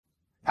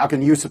How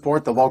can you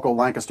support the local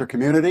Lancaster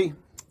community?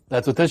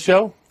 That's what this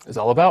show is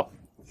all about.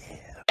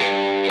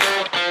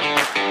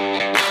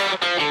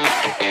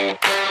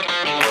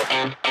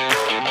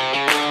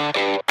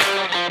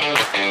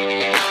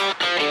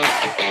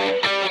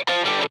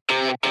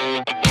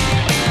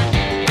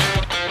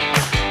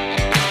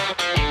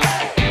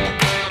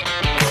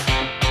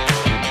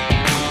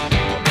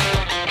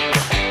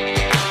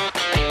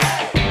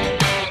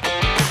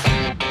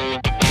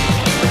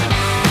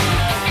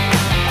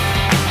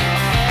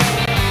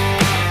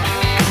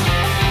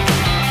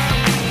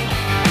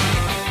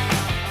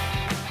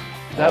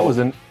 That was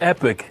an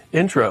epic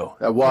intro.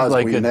 That was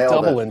like we a nailed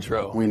double it.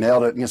 intro. We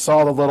nailed it. You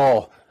saw the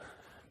little.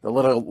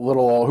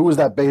 Who was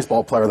that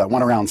baseball player that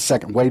went around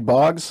second? Wade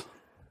Boggs.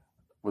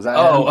 Was that?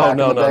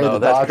 No. That's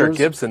Dodgers? Kirk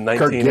Gibson,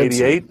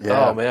 1988.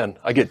 Yeah. Oh man,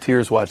 I get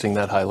tears watching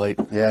that highlight.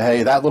 Yeah.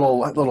 Hey, that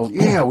little.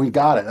 Yeah, we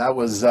got it. That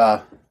was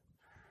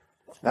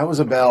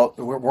about.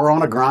 We're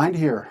on a grind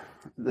here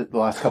the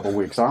last couple of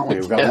weeks, aren't we?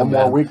 We've got one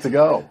more week to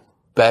go.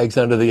 Bags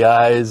under the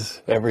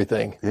eyes,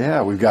 everything.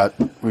 Yeah, we've got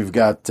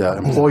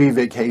employee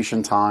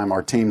vacation time.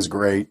 Our team's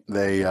great.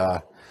 They,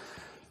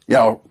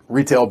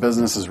 retail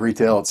business is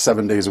retail. It's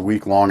 7 days a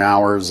week, long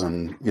hours,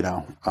 and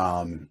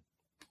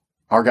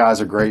our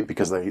guys are great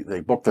because they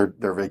book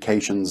their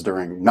vacations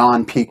during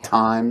non-peak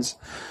times.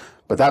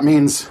 But that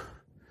means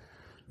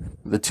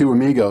the two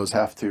amigos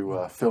have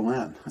to fill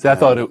in. See, I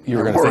thought you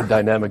were going to say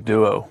dynamic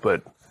duo,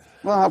 but.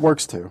 Well, that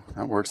works too.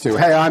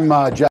 Hey, I'm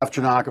Jeff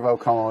Janakovo,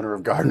 co-owner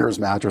of Gardner's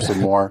Mattress and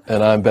More.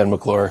 And I'm Ben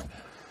McClure,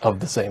 of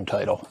the same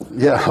title.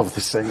 Yeah, of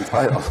the same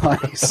title.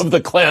 Nice. Of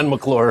the Clan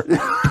McClure.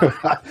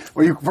 Are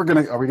we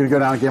gonna go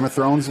down a Game of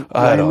Thrones?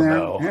 I don't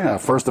know. Yeah,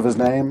 first of his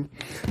name,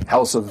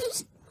 House of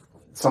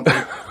something,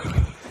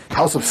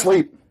 House of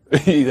Sleep.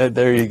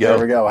 There you go. There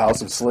we go,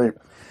 House of Sleep.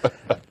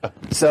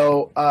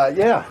 So,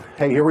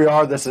 hey, here we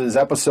are. This is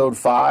episode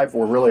 5.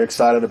 We're really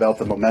excited about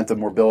the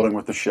momentum we're building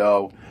with the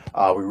show.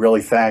 We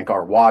really thank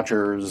our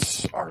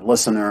watchers, our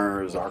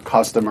listeners, our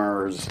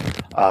customers.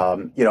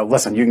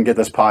 Listen, you can get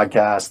this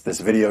podcast,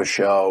 this video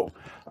show,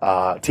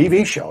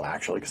 TV show,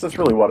 actually, because that's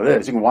really what it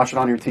is. You can watch it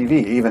on your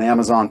TV, even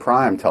Amazon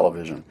Prime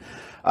television.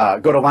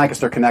 Go to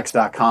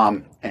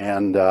LancasterConnects.com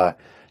and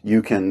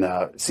you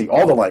can see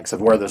all the links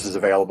of where this is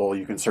available.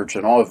 You can search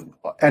in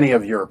any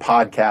of your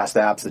podcast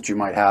apps that you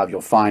might have.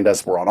 You'll find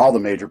us. We're on all the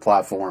major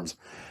platforms.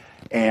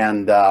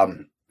 And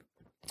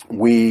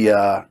we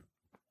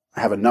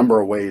have a number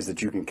of ways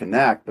that you can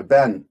connect. But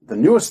Ben, the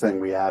newest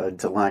thing we added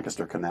to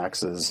Lancaster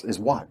Connects is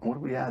what? What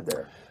did we add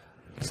there?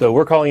 So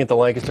we're calling it the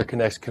Lancaster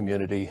Connects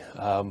community.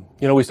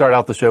 We start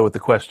out the show with the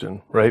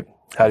question, right?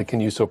 How can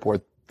you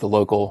support the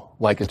local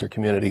Lancaster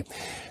community?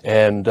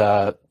 And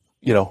the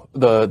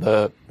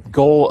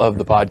goal of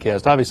the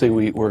podcast,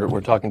 obviously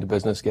we're talking to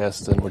business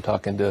guests and we're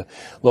talking to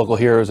local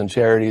heroes and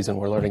charities, and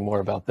we're learning more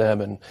about them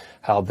and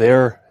how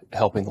they're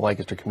helping the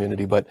Lancaster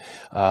community. But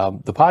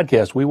the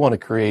podcast, we want to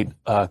create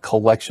a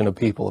collection of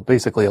people,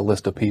 basically a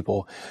list of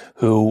people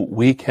who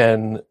we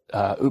can,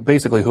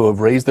 who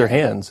have raised their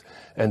hands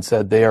and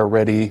said they are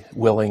ready,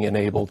 willing, and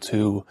able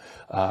to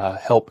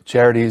help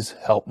charities,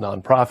 help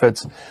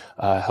nonprofits,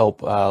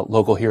 help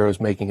local heroes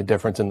making a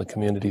difference in the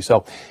community.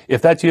 So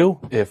if that's you,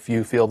 if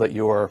you feel that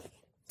you're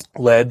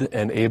led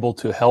and able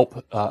to help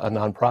a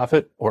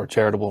nonprofit or a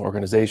charitable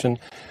organization,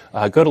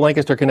 go to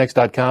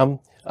LancasterConnects.com.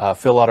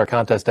 Fill out our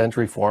contest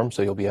entry form,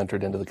 so you'll be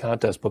entered into the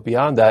contest. But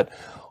beyond that,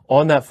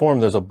 on that form,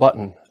 there's a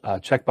button, a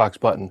checkbox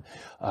button,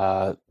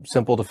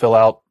 simple to fill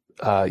out.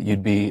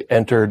 You'd be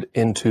entered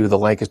into the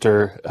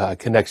Lancaster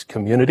Connects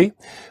community,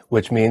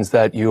 which means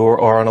that you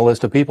are on a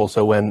list of people.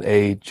 So when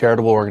a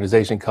charitable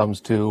organization comes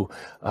to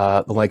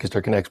the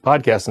Lancaster Connects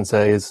podcast and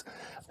says,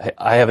 hey,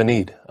 I have a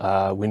need.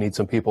 We need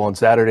some people on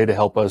Saturday to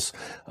help us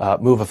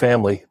move a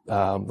family,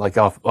 like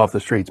off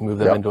the streets, move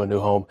them into a new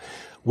home.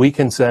 We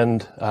can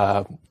send,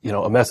 a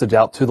message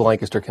out to the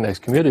Lancaster Connects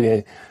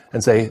community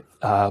and say,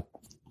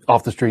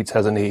 Off the Streets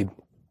has a need,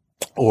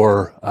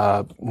 or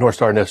North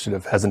Star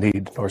Initiative has a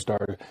need. North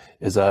Star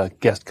is a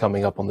guest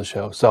coming up on the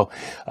show. So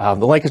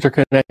the Lancaster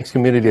Connects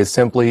community is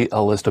simply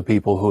a list of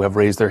people who have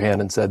raised their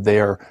hand and said they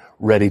are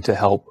ready to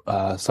help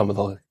some of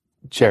the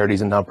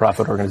charities and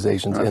nonprofit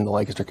organizations in the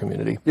Lancaster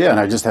community. Yeah, and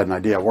I just had an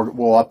idea.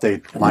 We'll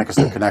update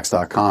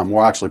LancasterConnects.com.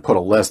 We'll actually put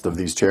a list of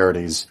these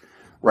charities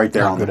right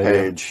there on the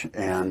page,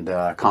 and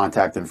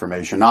contact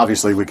information.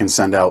 Obviously, we can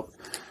send out,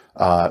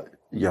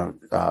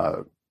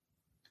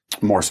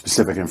 more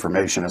specific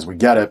information as we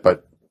get it.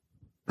 But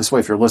this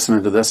way, if you're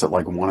listening to this at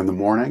like 1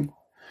 a.m,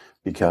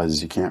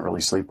 because you can't really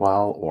sleep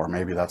well, or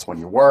maybe that's when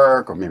you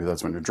work, or maybe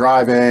that's when you're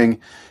driving,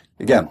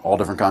 again, all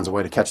different kinds of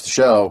way to catch the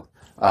show.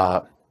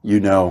 You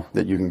know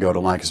that you can go to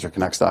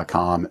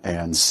LancasterConnects.com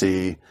and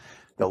see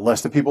the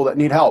list of people that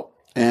need help.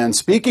 And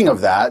speaking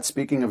of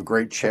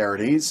great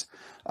charities,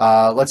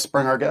 let's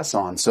bring our guests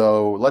on.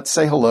 So let's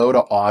say hello to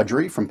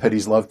Audrey from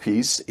Pity's Love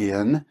Peace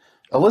in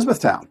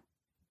Elizabethtown.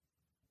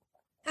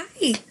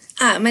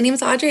 Hi, my name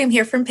is Audrey. I'm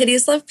here from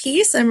Pity's Love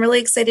Peace. I'm really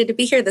excited to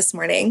be here this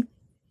morning.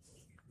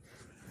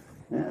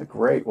 Yeah,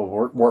 great.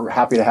 Well, we're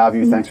happy to have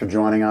you. Thanks for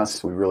joining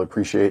us. We really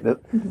appreciate it,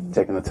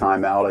 taking the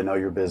time out. I know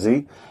you're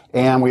busy.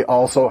 And we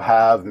also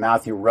have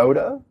Matthew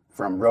Rhoda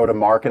from Rhoda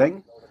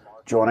Marketing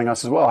joining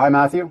us as well. Hi,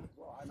 Matthew.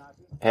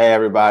 Hey,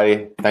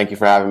 everybody. Thank you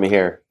for having me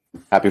here.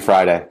 Happy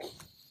Friday.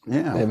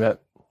 Yeah. Hey,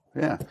 Matt.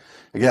 Yeah.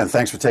 Again,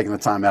 thanks for taking the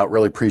time out.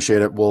 Really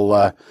appreciate it.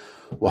 We'll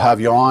have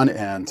you on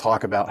and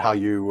talk about how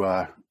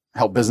you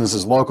help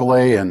businesses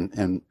locally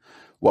and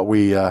what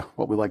we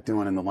like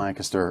doing in the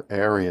Lancaster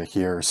area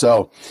here.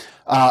 So,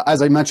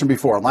 as I mentioned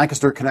before,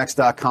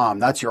 LancasterConnects.com,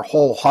 that's your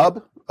whole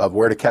hub of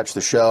where to catch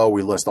the show.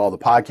 We list all the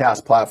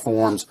podcast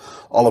platforms,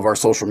 all of our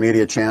social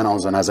media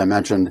channels, and as I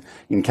mentioned,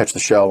 you can catch the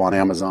show on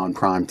Amazon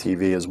Prime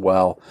TV as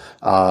well.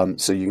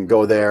 So you can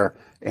go there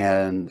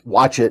and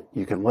watch it.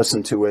 You can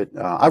listen to it.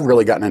 I've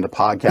really gotten into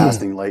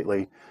podcasting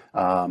lately.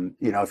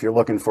 If you're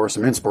looking for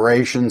some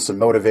inspiration, some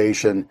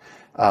motivation,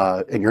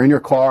 and you're in your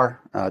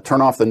car,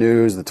 turn off the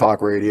news, the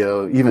talk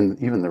radio,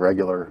 even the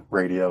regular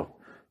radio,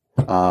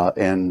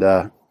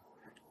 and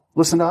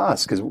listen to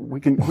us, because we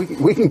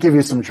can give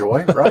you some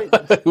joy, right?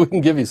 We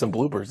can give you some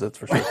bloopers, that's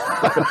for sure.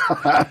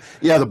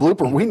 Yeah, the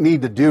blooper. We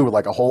need to do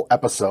like a whole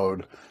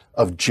episode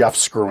of Jeff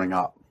screwing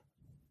up.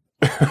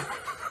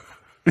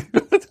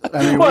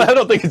 I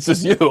don't think it's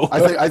just you.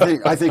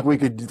 I think we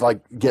could like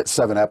get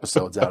 7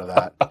 episodes out of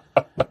that.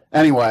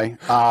 Anyway,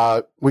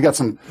 we got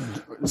some.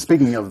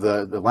 Speaking of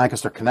the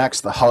Lancaster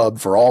Connects, the hub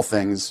for all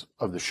things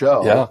of the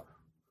show. Yeah,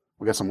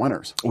 we got some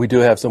winners. We do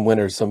have some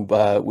winners.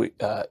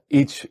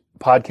 Each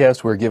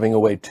podcast we're giving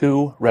away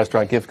 2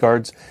 restaurant gift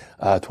cards,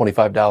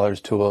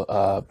 $25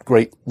 to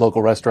great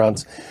local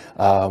restaurants.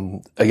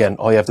 Again,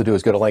 all you have to do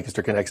is go to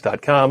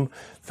LancasterConnects.com,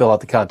 fill out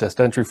the contest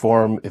entry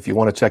form. If you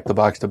want to check the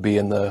box to be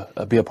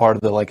be a part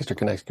of the Lancaster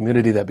Connects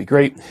community, that'd be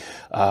great.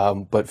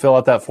 But fill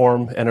out that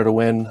form, enter to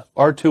win.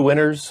 Our 2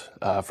 winners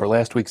for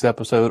last week's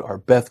episode are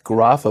Beth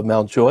Groff of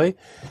Mount Joy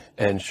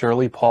and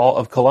Shirley Paul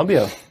of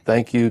Columbia.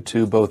 Thank you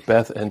to both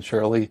Beth and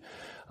Shirley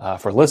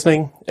for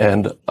listening,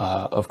 and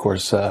of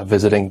course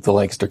visiting the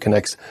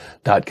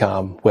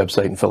LancasterConnects.com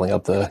website and filling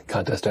out the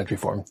contest entry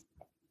form.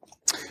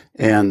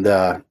 And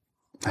I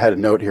had a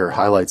note here,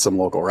 highlight some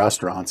local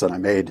restaurants, and I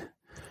made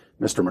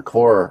Mr.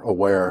 McClure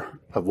aware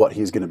of what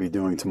he's going to be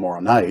doing tomorrow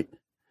night.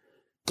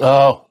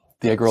 Oh,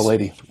 the egg roll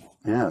lady.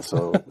 Yeah,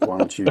 so why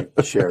don't you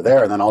share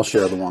there, and then I'll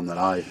share the one that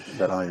I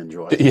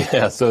enjoy.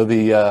 Yeah, so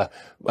the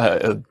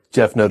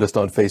Jeff noticed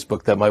on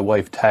Facebook that my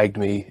wife tagged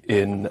me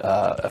in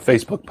a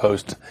Facebook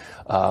post.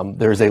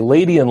 There's a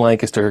lady in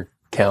Lancaster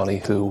County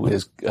who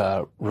is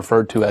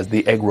referred to as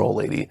the egg roll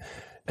lady,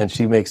 and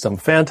she makes some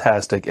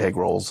fantastic egg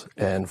rolls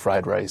and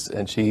fried rice,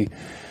 and she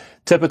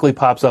typically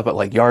pops up at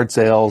like yard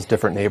sales,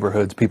 different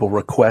neighborhoods. People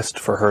request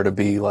for her to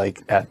be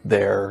like at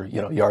their,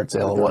 yard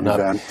sale and whatnot.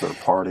 Event or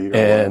party. Or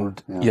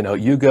and, yeah.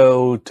 You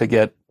go to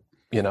get,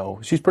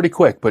 she's pretty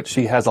quick, but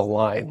she has a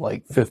line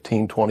like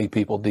 15, 20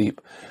 people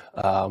deep.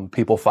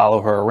 People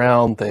follow her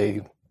around. They,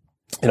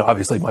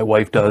 obviously my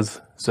wife does.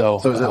 So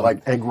is it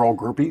like egg roll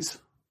groupies?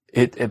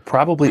 It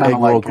probably kind egg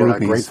of roll like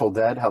groupies. Grateful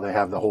Dead, how they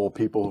have the whole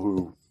people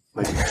who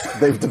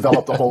they've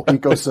developed a whole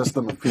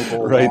ecosystem of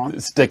people. Right. Along.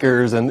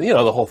 Stickers and,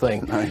 the whole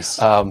thing. Nice.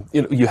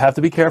 You have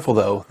to be careful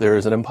though. There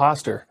is an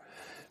imposter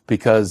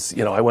because,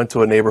 I went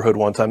to a neighborhood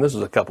one time, this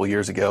was a couple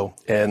years ago,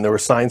 and there were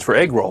signs for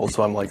egg rolls.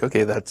 So I'm like,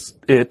 okay, that's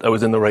it. I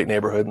was in the right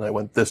neighborhood and I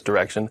went this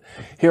direction.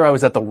 Here I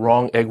was at the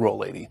wrong egg roll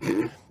lady.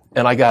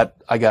 And I got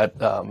you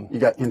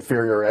got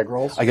inferior egg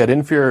rolls? I got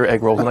inferior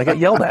egg rolls and I got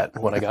yelled at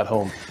when I got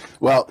home.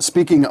 Well,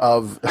 speaking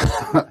of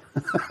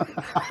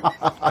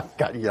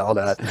got yelled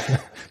at.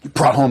 You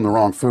brought home the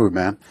wrong food,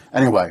 man.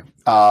 Anyway,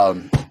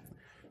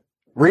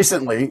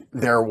 recently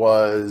there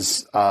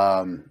was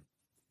a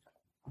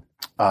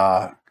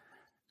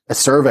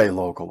survey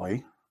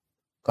locally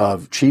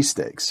of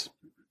cheesesteaks.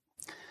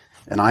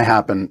 And I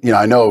happen,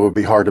 I know it would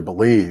be hard to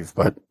believe,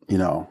 but,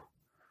 I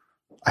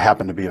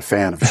happen to be a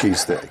fan of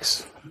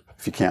cheesesteaks,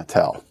 if you can't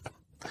tell.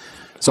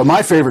 So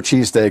my favorite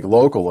cheesesteak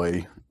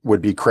locally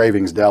would be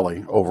Cravings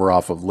Deli over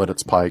off of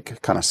Lidditz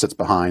Pike, kind of sits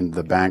behind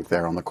the bank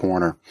there on the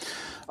corner.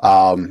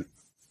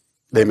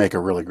 They make a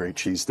really great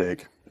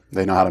cheesesteak.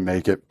 They know how to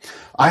make it.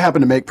 I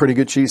happen to make pretty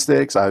good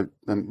cheesesteaks.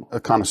 I'm a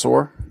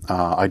connoisseur.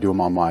 I do them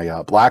on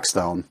my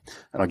Blackstone.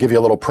 And I'll give you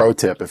a little pro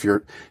tip. If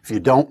you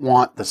don't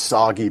want the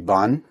soggy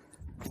bun,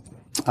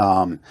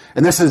 and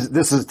this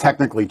is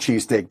technically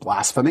cheesesteak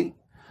blasphemy.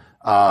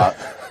 And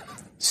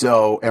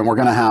we're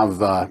going to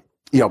have,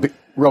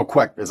 real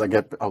quick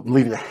I'll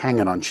leave you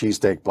hanging on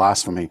cheesesteak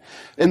blasphemy.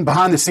 And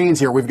behind the scenes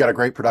here, we've got a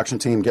great production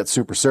team, Get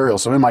Super Cereal.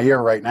 So in my ear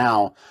right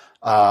now,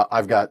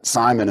 I've got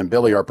Simon and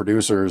Billy, our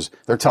producers.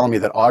 They're telling me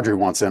that Audrey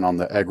wants in on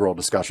the egg roll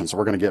discussion. So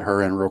we're going to get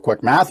her in real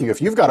quick. Matthew,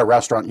 if you've got a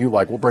restaurant you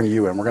like, we'll bring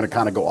you in. We're going to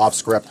kind of go off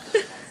script.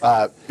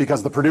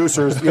 Because the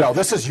producers,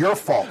 this is your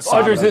fault.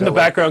 Audrey's in the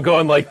background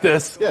going like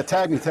this. Yeah,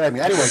 tag me. Anyway,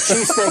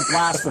 cheesesteak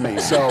blasphemy.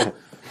 So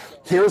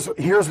here's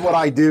what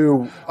I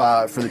do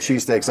for the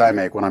cheesesteaks I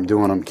make when I'm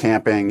doing them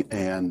camping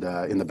and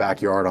in the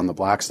backyard on the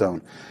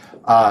Blackstone.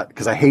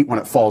 because I hate when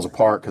it falls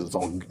apart because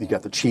you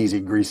got the cheesy,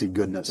 greasy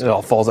goodness. It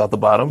all falls out the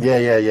bottom. Yeah.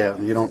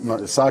 You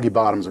don't. Soggy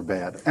bottoms are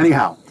bad.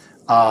 Anyhow,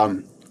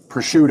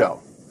 prosciutto.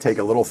 Take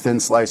a little thin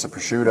slice of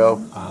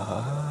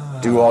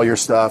prosciutto. Do all your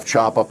stuff.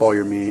 Chop up all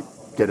your meat.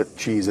 Get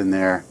cheese in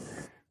there.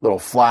 Little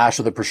flash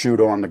of the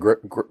prosciutto on the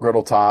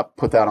griddle top.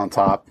 Put that on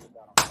top.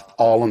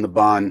 All in the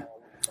bun.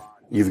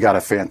 You've got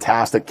a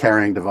fantastic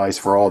carrying device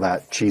for all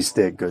that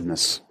cheesesteak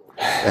goodness,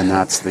 and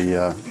that's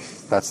the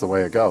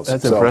way it goes.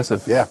 That's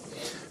impressive. Yeah.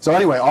 So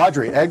anyway,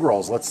 Audrey, egg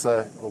rolls. Let's.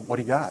 What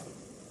do you got?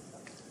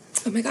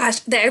 Oh my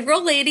gosh, the egg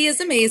roll lady is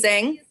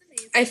amazing.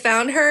 I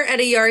found her at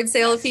a yard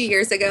sale a few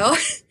years ago.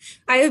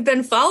 I have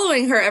been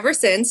following her ever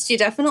since. She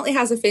definitely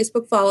has a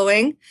Facebook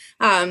following.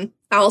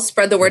 I'll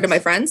spread the word to my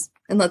friends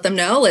and let them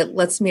know.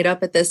 Let's meet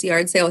up at this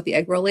yard sale with the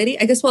egg roll lady.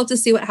 I guess we'll have to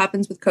see what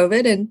happens with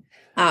COVID, and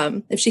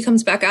if she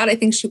comes back out, I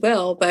think she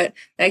will. But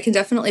I can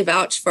definitely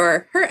vouch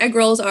for her egg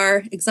rolls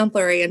are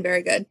exemplary and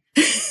very good.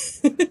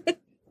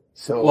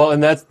 So well,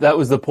 and that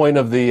was the point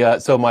of the.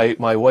 So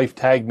my wife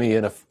tagged me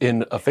in a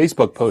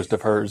Facebook post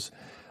of hers,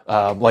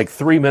 like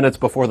 3 minutes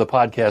before the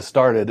podcast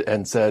started,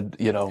 and said,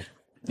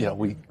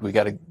 we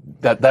got to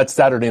that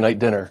Saturday night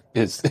dinner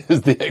is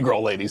the egg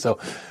roll lady. So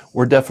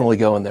we're definitely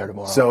going there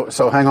tomorrow.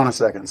 So hang on a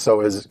second.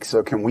 So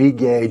can we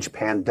gauge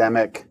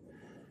pandemic,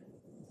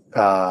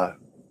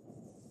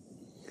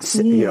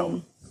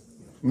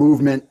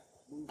 movement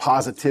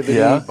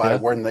positivity by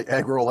when the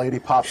egg roll lady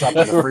pops up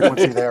and the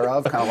frequency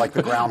thereof, kind of like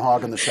the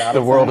groundhog in the shadow.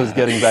 The world is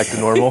getting back to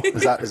normal.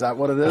 Is that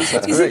what it is?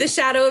 That's You great. see the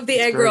shadow of the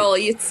egg roll,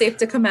 it's safe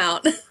to come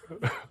out.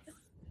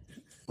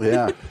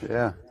 Yeah.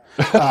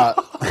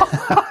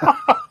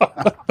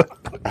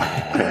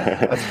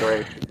 That's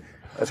great.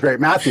 That's great.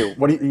 Matthew,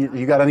 what do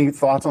you got any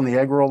thoughts on the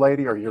egg roll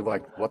lady, or you're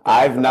like, what?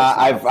 I've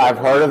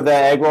heard of the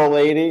egg roll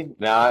lady.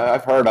 No,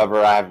 I've heard of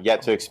her. I have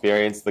yet to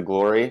experience the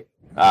glory.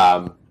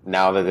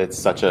 Now that it's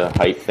such a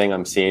hype thing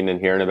I'm seeing and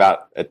hearing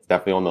about, it's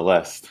definitely on the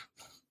list.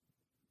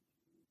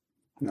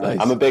 Nice.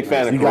 I'm a big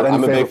fan of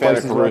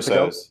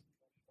Caruso's.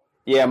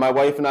 Yeah, my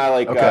wife and I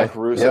like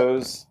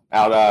Caruso's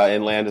out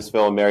in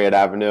Landisville and Marriott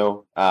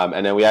Avenue.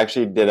 And then we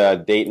actually did a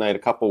date night a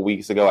couple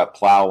weeks ago at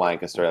Plow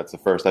Lancaster. That's the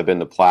first I've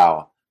been to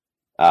Plow,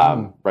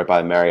 right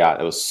by the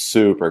Marriott. It was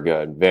super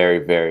good. Very,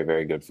 very,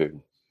 very good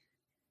food.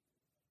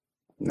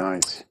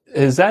 Nice.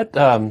 Is that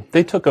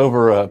they took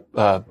over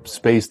a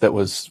space that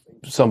was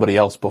somebody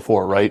else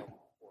before, right?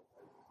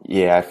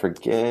 Yeah, I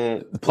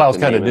forget. The Plow's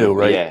kind of new,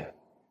 right?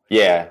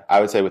 Yeah. I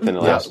would say within the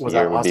last was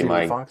year that would be Ossie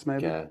my. and Fox,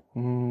 maybe? Yeah.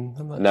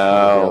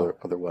 No.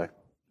 The other way.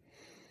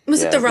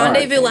 Was it the it's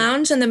Rendezvous not.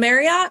 Lounge in the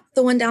Marriott,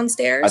 the one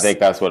downstairs? I think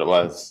that's what it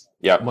was.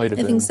 Yep. Might have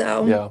I been. think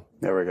so. Yeah.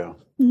 There we go.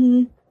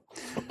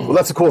 Mm-hmm. Well,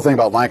 that's the cool thing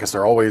about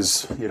Lancaster.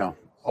 Always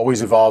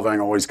evolving,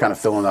 always kind of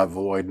filling that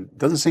void.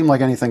 Doesn't seem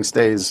like anything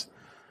stays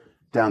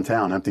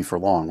downtown empty for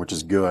long, which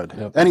is good.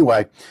 Yep.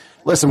 Anyway,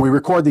 listen, we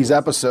record these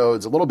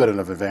episodes a little bit in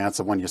advance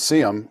of when you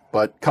see them,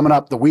 but coming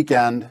up the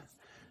weekend,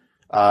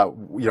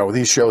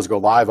 these shows go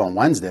live on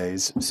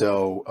Wednesdays,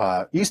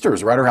 so Easter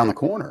is right around the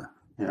corner.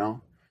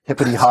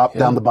 Hippity hop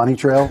down the bunny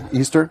trail,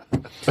 Easter.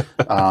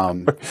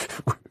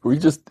 Were you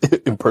just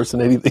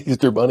impersonating the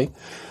Easter Bunny?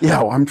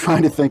 Yeah, well, I'm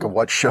trying to think of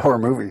what show or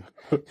movie.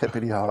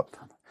 Hippity hop.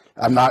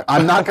 I'm not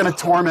going to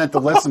torment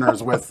the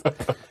listeners with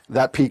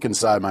that peek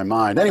inside my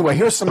mind. Anyway,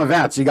 here's some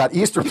events. You got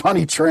Easter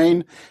Bunny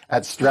Train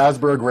at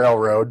Strasburg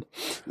Railroad.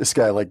 This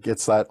guy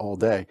gets that all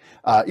day.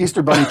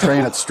 Easter Bunny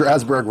Train at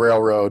Strasburg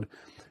Railroad.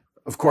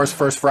 Of course,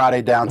 First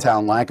Friday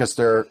downtown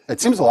Lancaster. It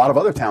seems a lot of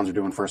other towns are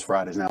doing First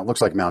Fridays now. It looks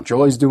like Mount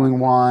Joy's doing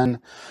one.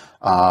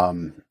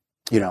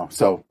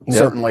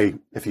 Certainly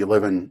if you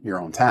live in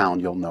your own town,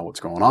 you'll know what's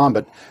going on.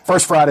 But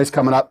First Friday's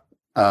coming up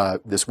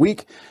this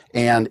week,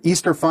 and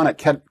Easter fun at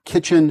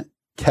Kitchen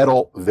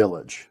Kettle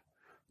Village.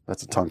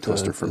 That's a tongue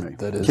twister for me.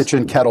 That is.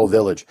 Kitchen Kettle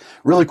Village.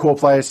 Really cool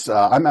place.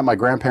 I met my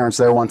grandparents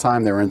there one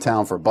time. They were in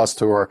town for a bus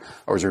tour.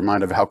 I was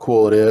reminded of how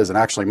cool it is. And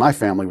actually, my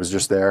family was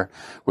just there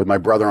with my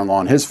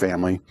brother-in-law and his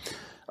family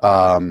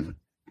to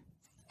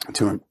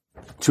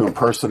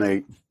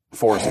impersonate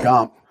Forrest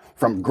Gump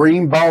from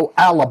Greenbow,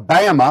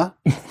 Alabama.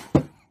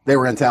 They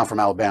were in town from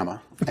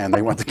Alabama, and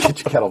they went to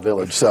Kitchen Kettle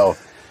Village. So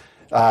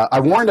I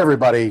warned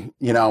everybody,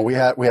 we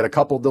had a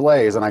couple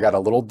delays, and I got a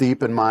little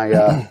deep in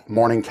my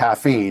morning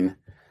caffeine.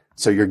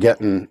 So you're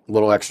getting a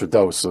little extra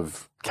dose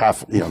of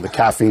caffeine. The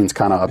caffeine's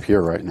kind of up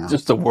here right now.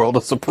 Just a world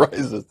of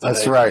surprises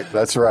today.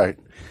 That's right.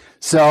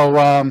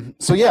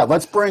 So yeah,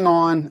 let's bring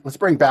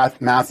back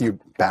Matthew.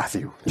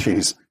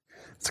 Jeez,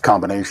 it's a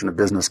combination of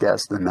business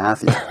guest and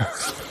Matthew.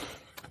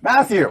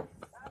 Matthew,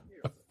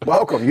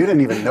 welcome. You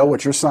didn't even know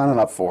what you're signing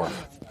up for.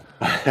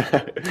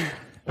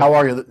 How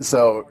are you?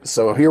 So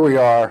here we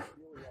are.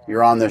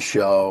 You're on this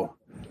show,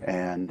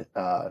 and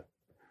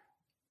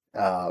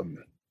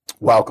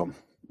welcome.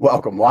 Why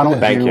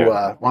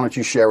don't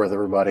you share with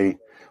everybody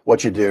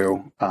what you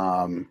do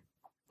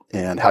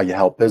and how you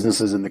help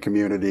businesses in the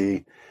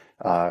community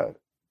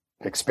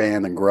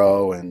expand and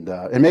grow, and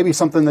maybe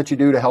something that you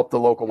do to help the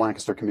local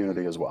Lancaster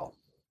community as well.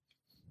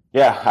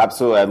 Yeah,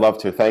 absolutely. I'd love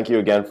to. Thank you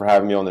again for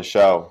having me on the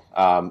show.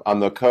 I'm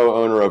the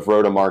co-owner of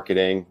Rhoda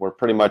Marketing. We're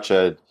pretty much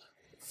a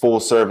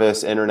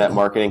full-service internet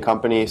marketing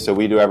company. So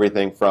we do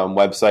everything from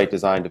website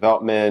design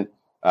development,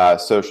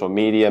 social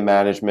media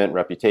management,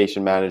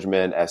 reputation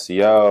management,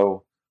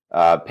 SEO,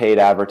 paid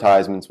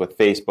advertisements with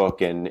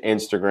Facebook and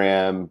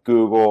Instagram,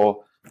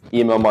 Google,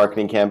 email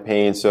marketing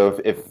campaigns. So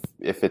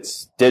if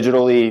it's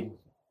digitally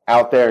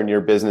out there and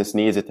your business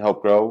needs it to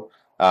help grow,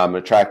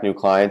 attract new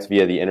clients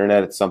via the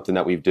internet, it's something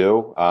that we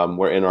do.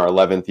 We're in our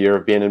 11th year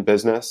of being in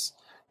business.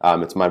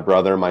 It's my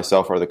brother and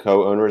myself are the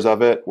co-owners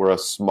of it.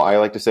 I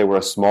like to say we're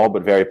a small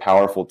but very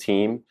powerful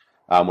team.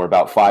 We're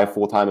about 5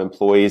 full-time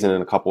employees and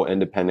then a couple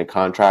independent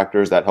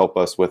contractors that help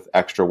us with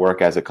extra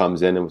work as it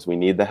comes in and as we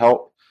need the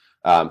help.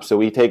 So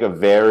we take a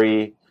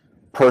very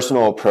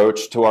personal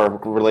approach to our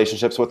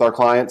relationships with our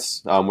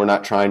clients. We're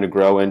not trying to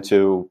grow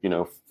into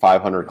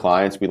 500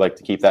 clients. We like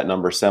to keep that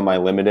number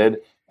semi-limited.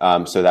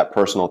 So that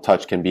personal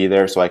touch can be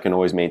there, so I can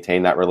always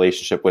maintain that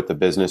relationship with the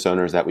business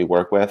owners that we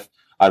work with.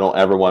 I don't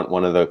ever want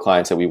one of the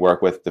clients that we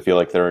work with to feel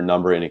like they're a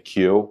number in a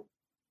queue.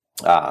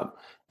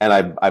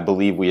 And I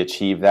believe we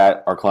achieve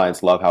that. Our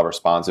clients love how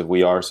responsive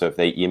we are. So if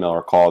they email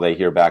or call, they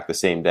hear back the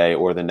same day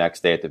or the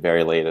next day at the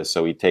very latest.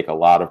 So we take a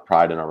lot of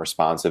pride in our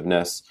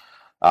responsiveness.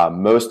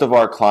 Most of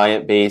our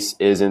client base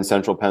is in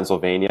central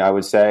Pennsylvania, I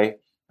would say.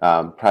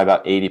 Probably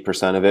about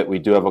 80% of it. We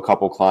do have a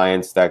couple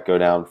clients that go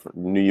down from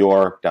New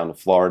York, down to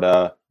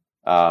Florida,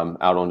 out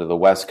onto the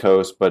West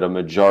Coast, but a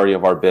majority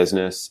of our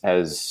business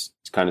has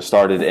kind of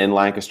started in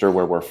Lancaster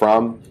where we're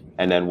from,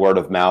 and then word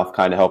of mouth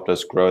kind of helped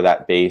us grow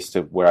that base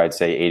to where I'd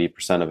say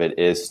 80% of it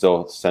is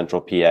still central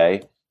PA,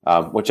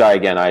 which I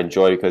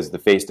enjoy because the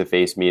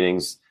face-to-face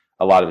meetings,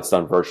 a lot of it's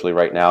done virtually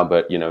right now,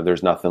 but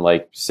there's nothing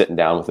like sitting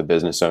down with a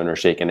business owner,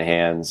 shaking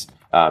hands,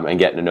 and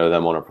getting to know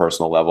them on a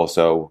personal level.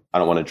 So I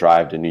don't want to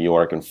drive to New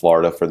York and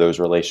Florida for those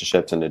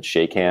relationships and to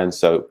shake hands.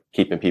 So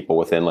keeping people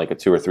within like a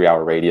 2 or 3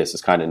 hour radius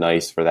is kind of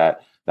nice for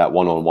that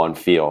one-on-one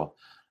feel.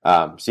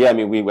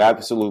 We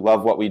absolutely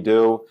love what we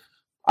do.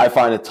 I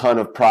find a ton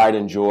of pride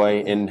and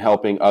joy in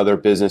helping other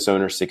business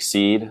owners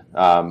succeed.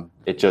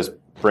 It just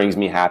brings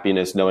me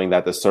happiness knowing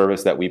that the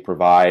service that we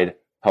provide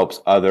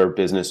helps other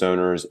business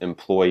owners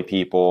employ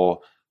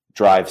people,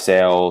 drive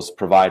sales,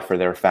 provide for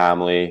their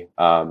family.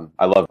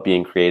 I love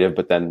being creative,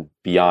 but then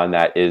beyond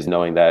that is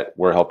knowing that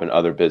we're helping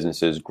other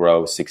businesses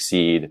grow,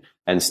 succeed,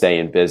 and stay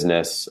in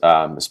business,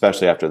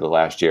 especially after the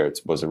last year. It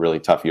was a really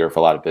tough year for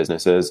a lot of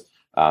businesses.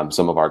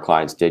 Some of our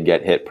clients did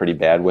get hit pretty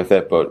bad with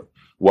it, but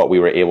what we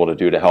were able to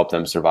do to help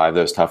them survive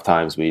those tough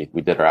times, we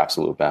did our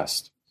absolute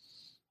best.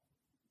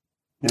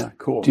 Yeah,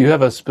 cool. Do you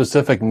have a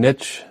specific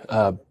niche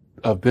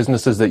of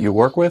businesses that you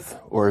work with,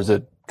 or is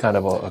it kind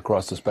of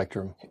across the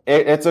spectrum?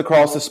 It's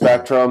across the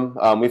spectrum.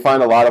 We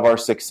find a lot of our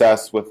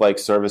success with like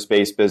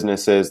service-based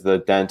businesses, the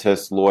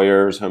dentists,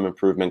 lawyers, home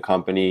improvement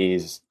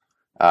companies,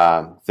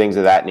 things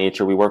of that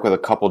nature. We work with a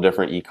couple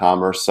different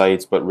e-commerce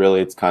sites, but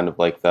really it's kind of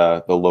like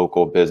the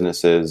local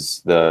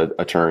businesses, the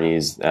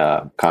attorneys,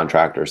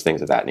 contractors,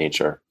 things of that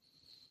nature.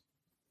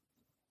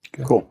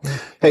 Good. Cool.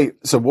 Hey,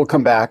 so we'll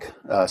come back,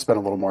 spend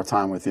a little more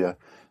time with you.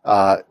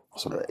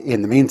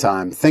 In the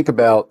meantime, think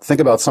about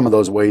some of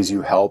those ways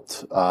you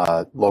helped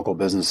local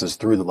businesses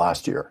through the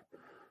last year.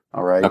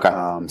 All right. Okay.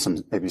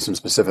 Some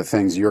specific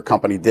things your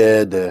company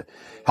did to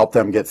help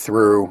them get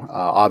through.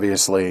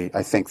 Obviously,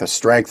 I think the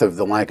strength of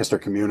the Lancaster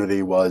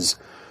community was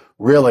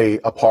really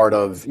a part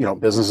of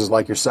businesses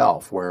like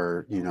yourself,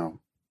 where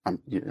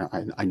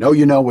I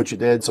know what you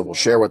did, so we'll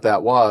share what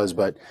that was.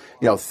 But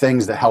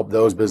things that help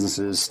those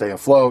businesses stay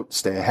afloat,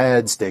 stay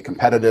ahead, stay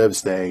competitive,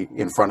 stay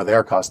in front of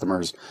their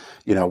customers.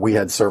 We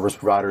had service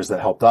providers that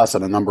helped us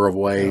in a number of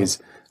ways.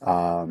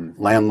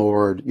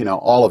 Landlord,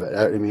 all of it.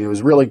 I mean, it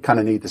was really kind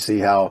of neat to see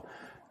how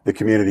the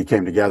community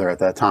came together at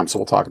that time. So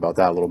we'll talk about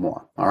that a little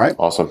more. All right.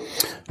 Awesome.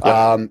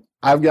 Yeah.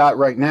 I've got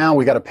right now,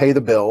 we got to pay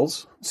the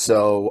bills.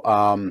 So,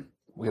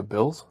 we have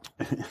bills.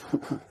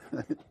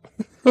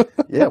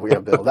 Yeah, we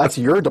have bills. That's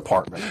your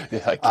department.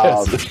 Yeah, I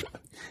guess.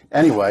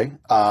 Anyway,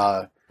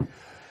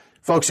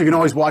 folks, you can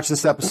always watch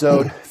this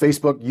episode,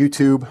 Facebook,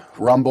 YouTube,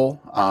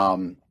 Rumble.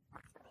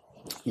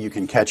 You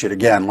can catch it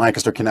again,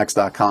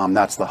 LancasterConnects.com.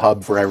 That's the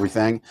hub for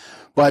everything.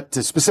 But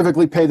to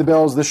specifically pay the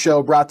bills, this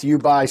show brought to you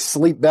by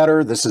Sleep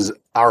Better. This is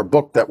our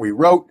book that we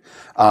wrote.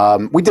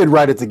 We did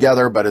write it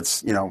together, but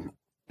it's,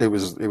 it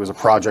was a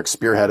project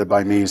spearheaded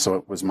by me, so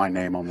it was my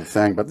name on the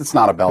thing. But it's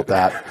not about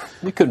that.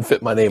 You couldn't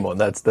fit my name on.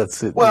 That's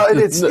it. Well,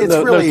 it's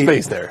really no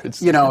space there.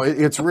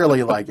 It's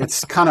really like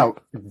it's kind of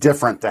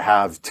different to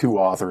have two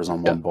authors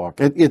on one book.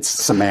 It's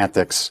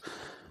semantics.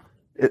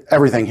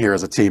 Everything here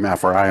is a team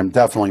effort. I am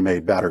definitely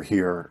made better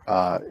here,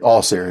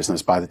 all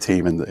seriousness, by the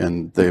team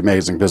and the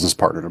amazing business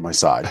partner to my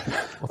side.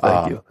 Well,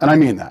 thank you. And I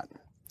mean that.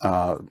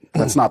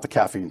 That's not the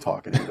caffeine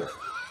talking either.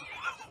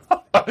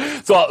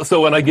 So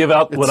when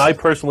I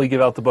personally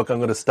give out the book, I'm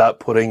going to stop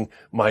putting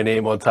my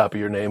name on top of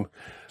your name.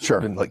 Sure.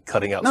 And like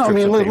cutting out. No, I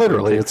mean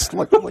literally, it's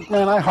like,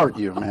 man, I heart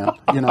you,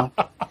 man.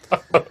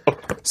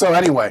 So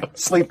anyway,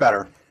 Sleep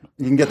Better.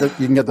 You can get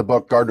the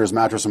book,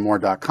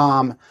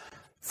 GardnersMattressandMore.com.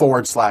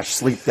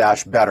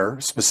 /sleep-better,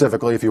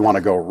 specifically if you want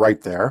to go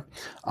right there.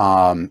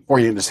 Or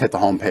you can just hit the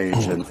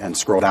homepage and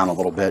scroll down a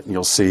little bit and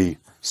you'll see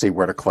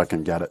where to click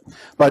and get it.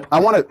 But I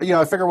want to,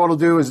 I figure what I'll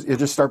do is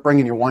just start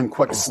bringing you one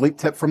quick sleep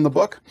tip from the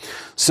book.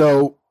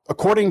 So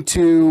according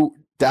to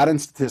data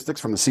and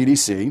statistics from the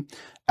CDC,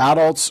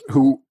 adults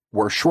who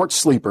were short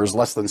sleepers,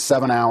 less than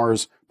 7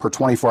 hours per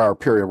 24-hour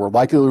period, were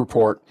likely to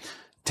report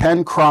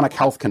 10 chronic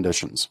health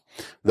conditions.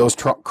 Those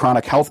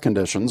chronic health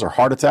conditions are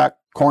heart attack,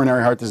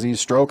 coronary heart disease,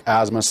 stroke,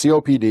 asthma,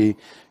 COPD,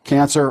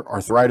 cancer,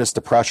 arthritis,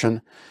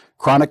 depression,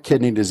 chronic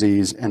kidney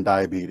disease, and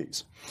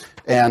diabetes.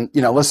 And,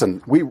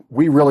 listen, we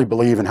really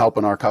believe in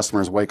helping our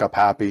customers wake up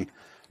happy.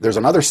 There's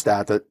another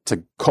stat that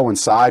to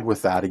coincide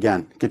with that.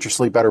 Again, get your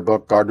Sleep Better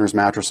book,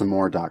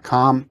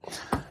 gardnersmattressandmore.com.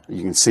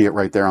 You can see it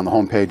right there on the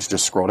homepage.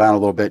 Just scroll down a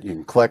little bit. You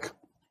can click,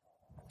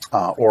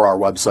 or our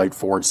website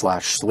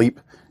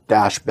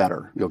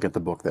 /sleep-better. You'll get the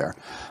book there.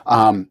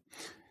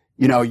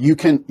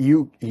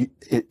 You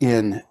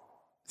in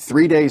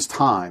 3 days'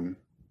 time,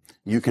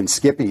 you can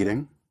skip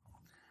eating.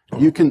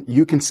 You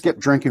can skip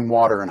drinking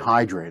water and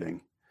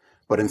hydrating,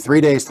 but in 3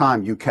 days'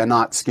 time, you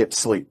cannot skip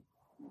sleep.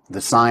 The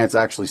science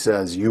actually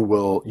says you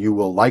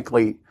will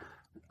likely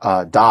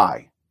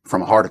die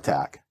from a heart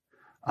attack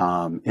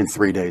in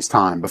 3 days'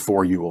 time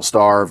before you will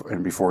starve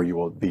and before you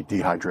will be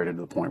dehydrated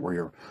to the point where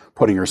you're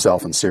putting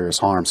yourself in serious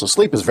harm. So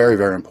sleep is very,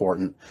 very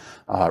important.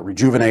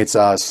 Rejuvenates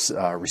us,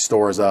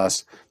 restores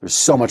us. There's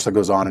so much that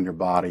goes on in your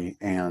body.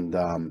 And,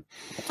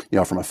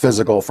 from a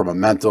physical, from a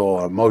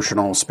mental,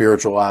 emotional,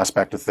 spiritual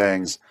aspect of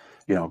things,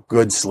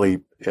 good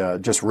sleep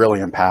just really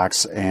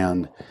impacts.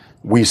 And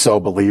we so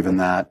believe in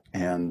that.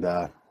 And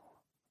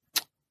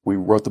we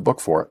wrote the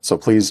book for it. So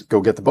please go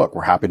get the book.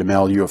 We're happy to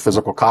mail you a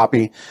physical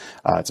copy.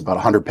 It's about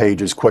 100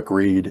 pages, quick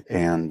read,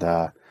 and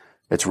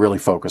it's really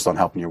focused on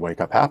helping you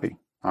wake up happy.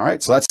 All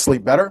right, so that's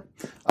Sleep Better.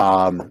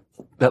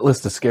 That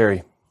list is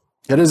scary.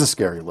 It is a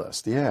scary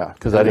list, yeah.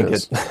 Because I didn't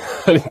get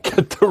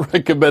the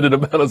recommended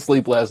amount of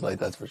sleep last night,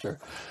 that's for sure.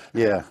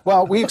 Yeah,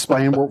 well, we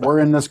explained we're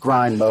in this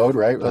grind mode,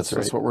 right?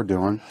 That's what we're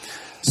doing.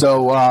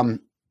 So,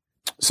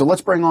 so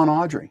let's bring on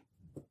Audrey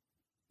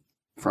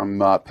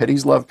from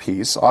Pity's Love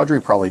Peace.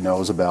 Audrey probably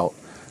knows about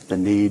the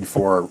need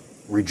for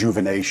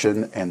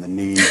rejuvenation and the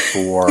need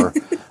for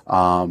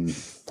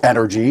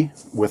energy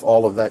with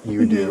all of that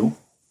you do.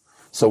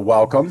 So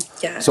welcome.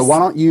 Yes. So why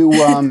don't you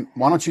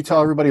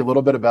tell everybody a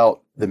little bit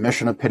about the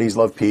mission of Pity's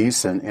Love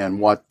Peace and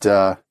what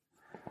you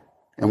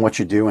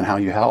do and how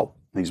you help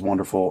these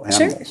wonderful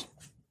animals. Sure.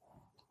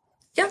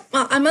 Yeah,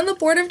 well, I'm on the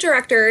board of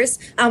directors.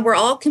 We're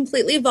all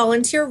completely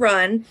volunteer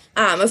run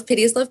of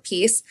Pity's Love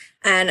Peace.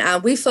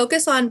 And we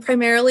focus on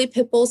primarily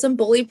pit bulls and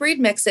bully breed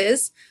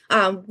mixes.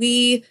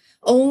 We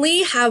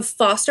only have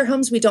foster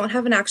homes. We don't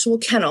have an actual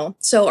kennel.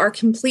 So our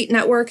complete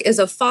network is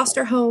of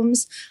foster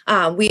homes.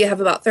 We have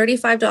about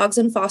 35 dogs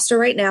in foster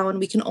right now, and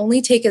we can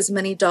only take as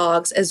many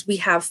dogs as we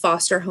have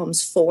foster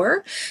homes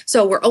for.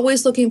 So we're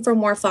always looking for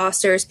more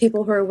fosters,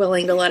 people who are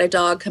willing to let a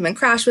dog come and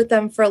crash with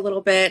them for a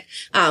little bit.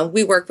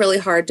 We work really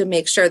hard to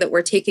make sure that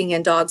we're taking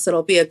in dogs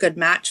that'll be a good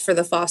match for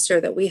the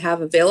foster that we have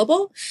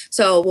available.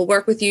 So we'll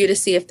work with you to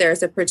see if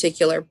there's a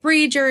particular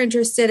breed you're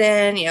interested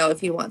in,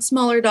 if you want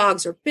smaller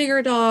dogs or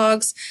bigger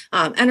dogs.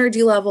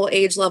 Energy level,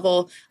 age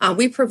level.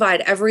 We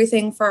provide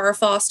everything for our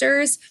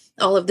fosters.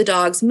 All of the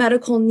dogs'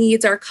 medical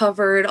needs are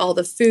covered. All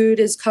the food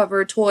is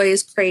covered,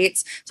 toys,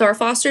 crates. So our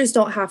fosters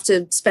don't have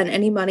to spend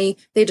any money.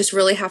 They just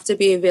really have to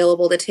be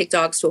available to take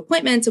dogs to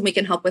appointments, and we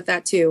can help with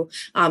that too.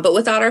 But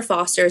without our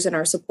fosters and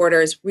our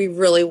supporters, we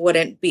really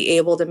wouldn't be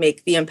able to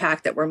make the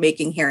impact that we're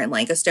making here in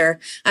Lancaster.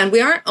 And we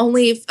aren't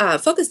only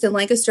focused in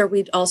Lancaster.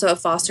 We also have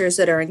fosters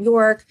that are in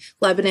York,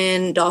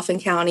 Lebanon,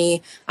 Dauphin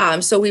County.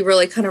 So we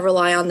really kind of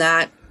rely on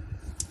that.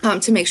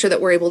 To make sure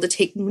that we're able to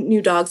take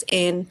new dogs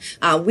in.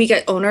 We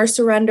get owner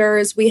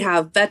surrenders. We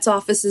have vets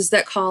offices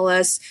that call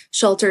us,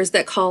 shelters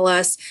that call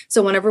us.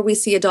 So whenever we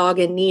see a dog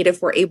in need,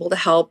 if we're able to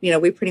help,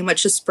 we pretty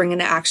much just spring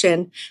into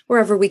action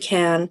wherever we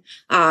can.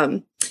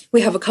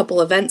 We have a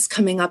couple events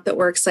coming up that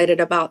we're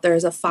excited about.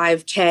 There's a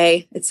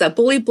 5K. It's a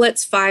Bully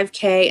Blitz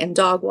 5K and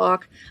dog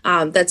walk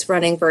that's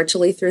running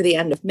virtually through the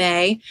end of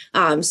May.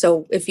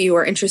 So if you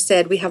are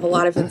interested, we have a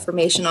lot of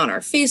information on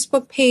our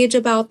Facebook page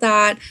about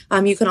that.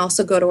 You can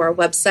also go to our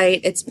website.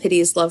 It's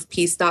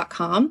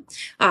pityslovepeace.com.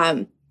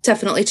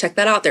 Definitely check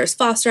that out. There's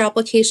foster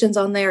applications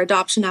on there,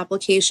 adoption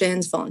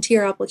applications,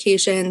 volunteer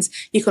applications.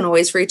 You can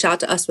always reach out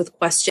to us with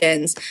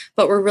questions,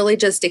 but we're really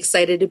just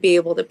excited to be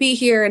able to be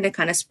here and to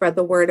kind of spread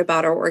the word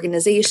about our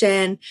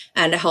organization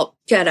and to help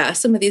get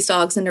some of these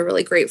dogs into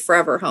really great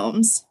forever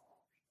homes.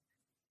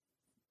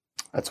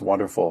 That's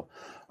wonderful.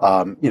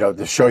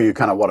 To show you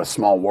kind of what a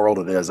small world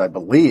it is, I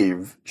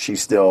believe she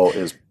still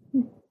is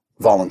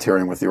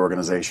volunteering with the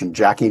organization.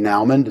 Jackie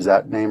Nauman, does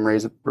that name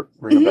ring a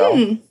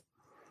bell?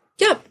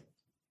 Yep.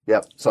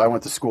 Yep. So I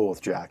went to school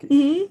with Jackie.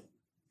 Mm-hmm.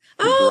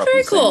 Oh,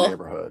 very cool.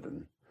 Neighborhood.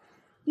 And,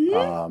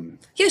 yeah,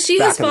 she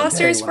has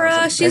fosters for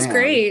us. She's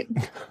great.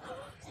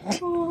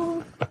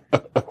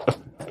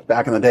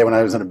 Back in the day when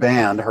I was in a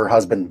band, her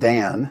husband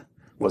Dan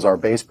was our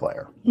bass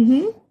player.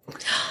 Mm-hmm.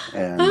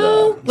 And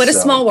what a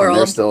small world.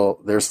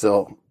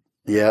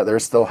 They're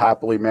still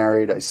happily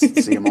married. I see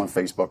them on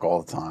Facebook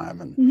all the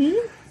time. And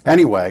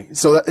anyway,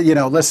 so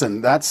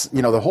listen, that's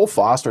the whole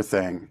foster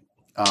thing.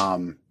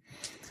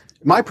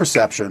 My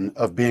perception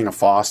of being a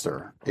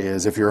foster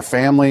is if you're a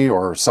family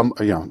or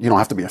you don't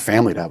have to be a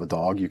family to have a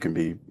dog. You can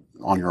be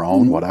on your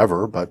own,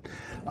 whatever. But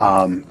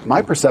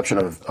my perception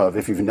of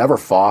if you've never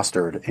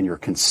fostered and you're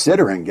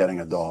considering getting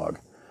a dog,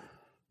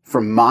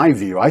 from my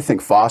view, I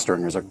think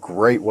fostering is a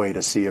great way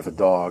to see if a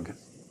dog,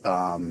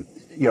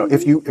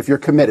 if you're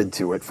committed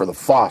to it for the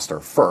foster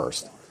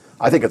first,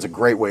 I think it's a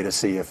great way to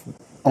see if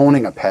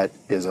owning a pet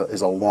is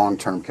a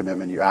long-term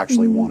commitment you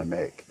actually want to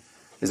make.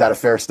 Is that a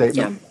fair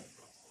statement? Yeah.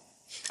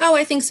 Oh,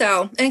 I think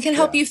so. And it can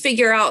help you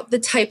figure out the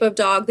type of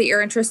dog that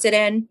you're interested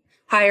in,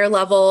 higher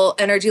level,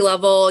 energy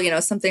level,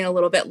 something a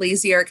little bit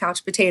lazier,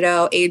 couch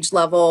potato, age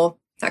level,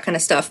 that kind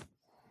of stuff.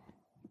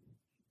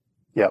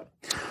 Yep.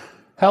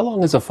 How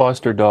long is a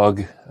foster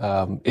dog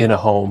in a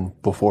home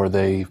before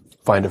they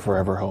find a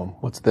forever home?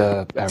 What's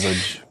the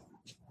average?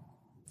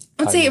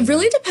 I'd say it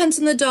really depends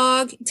on the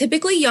dog.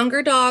 Typically,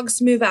 younger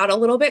dogs move out a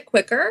little bit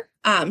quicker.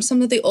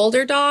 Some of the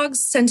older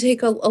dogs tend to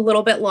take a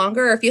little bit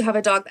longer. If you have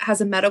a dog that has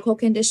a medical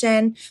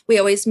condition, we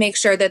always make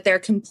sure that they're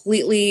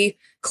completely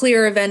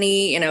clear of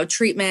any,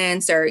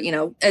 treatments or,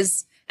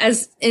 as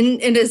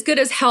good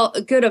of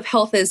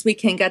health as we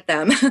can get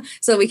them.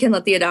 So we can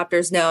let the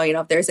adopters know,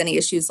 if there's any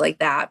issues like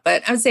that.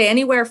 But I would say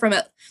anywhere from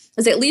at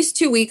least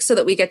 2 weeks so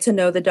that we get to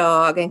know the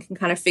dog and can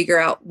kind of figure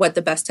out what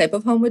the best type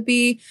of home would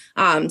be.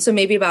 So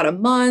maybe about a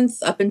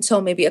month up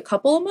until maybe a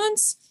couple of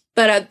months.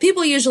 But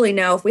people usually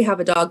know if we have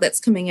a dog that's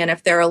coming in,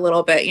 if they're a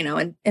little bit,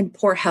 in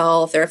poor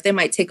health or if they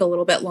might take a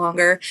little bit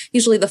longer.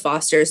 Usually the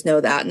fosters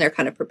know that and they're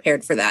kind of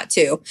prepared for that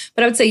too.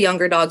 But I would say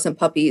younger dogs and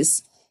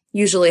puppies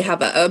usually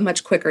have a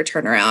much quicker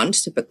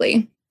turnaround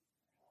typically.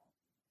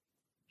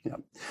 Yeah.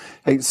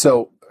 Hey,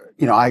 so,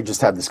 I just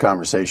had this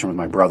conversation with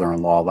my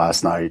brother-in-law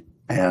last night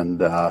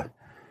and,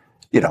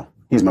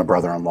 he's my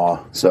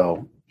brother-in-law,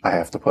 so I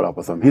have to put up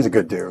with him. He's a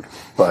good dude,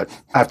 but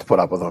I have to put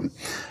up with him.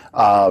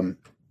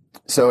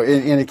 So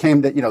it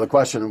came that, the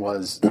question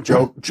was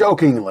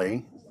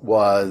jokingly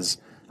was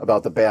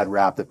about the bad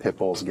rap that pit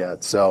bulls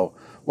get. So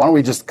why don't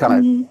we just kind of,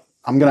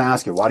 I'm going to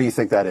ask you, why do you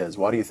think that is?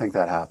 Why do you think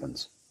that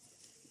happens?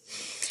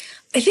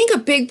 I think a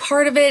big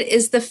part of it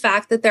is the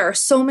fact that there are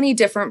so many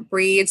different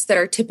breeds that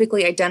are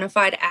typically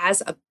identified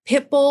as a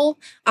pit bull,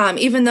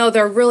 even though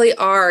there really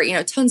are,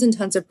 tons and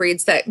tons of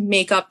breeds that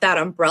make up that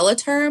umbrella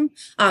term.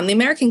 The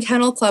American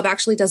Kennel Club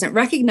actually doesn't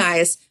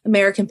recognize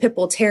American Pit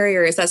Bull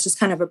Terriers. That's just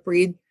kind of a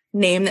breed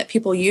name that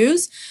people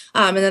use.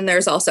 And then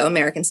there's also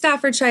American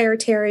Staffordshire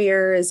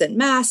Terriers and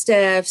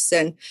Mastiffs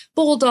and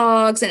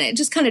Bulldogs. And it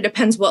just kind of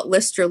depends what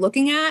list you're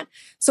looking at.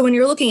 So when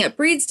you're looking at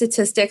breed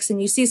statistics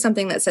and you see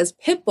something that says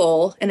Pit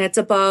Bull and it's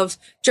above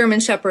German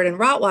Shepherd and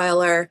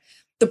Rottweiler,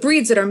 the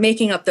breeds that are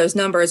making up those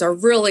numbers are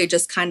really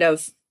just kind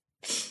of,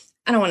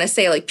 I don't want to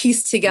say like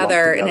pieced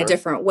together in a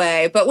different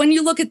way. But when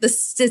you look at the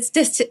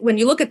statistics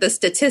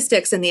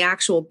and the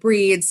actual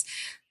breeds,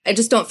 I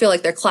just don't feel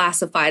like they're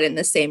classified in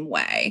the same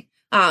way.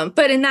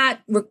 But in that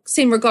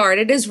same regard,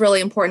 it is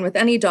really important with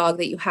any dog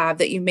that you have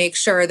that you make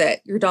sure that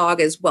your dog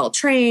is well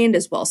trained,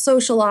 is well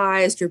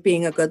socialized, you're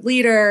being a good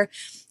leader.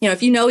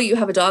 If you know you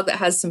have a dog that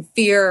has some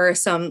fear or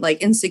some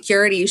like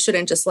insecurity, you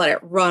shouldn't just let it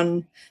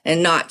run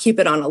and not keep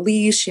it on a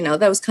leash.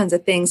 Those kinds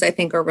of things I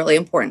think are really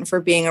important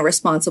for being a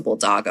responsible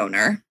dog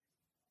owner.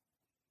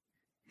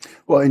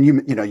 Well, and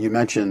you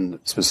mentioned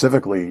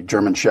specifically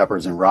German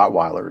Shepherds and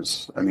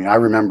Rottweilers. I mean, I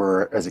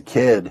remember as a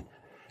kid,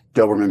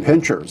 Doberman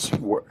Pinschers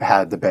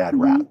had the bad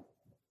rap,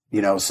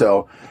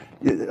 so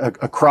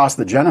across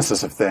the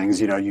genesis of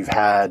things, you've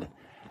had,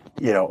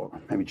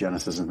 maybe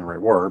genesis isn't the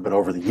right word, but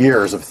over the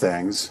years of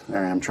things, and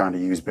I'm trying to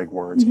use big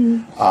words,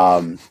 you've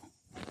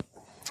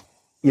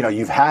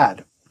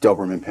had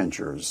Doberman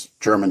Pinschers,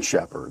 German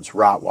Shepherds,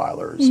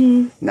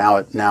 Rottweilers.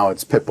 Now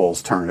it's Pit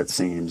Bull's turn, it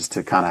seems,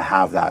 to kind of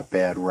have that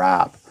bad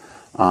rap.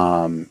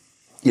 I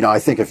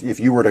think if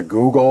you were to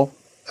Google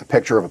a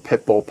picture of a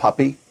Pit Bull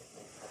puppy,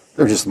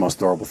 they're just the most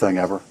adorable thing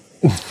ever.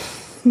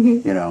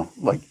 It's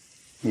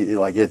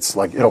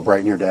like it'll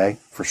brighten your day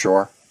for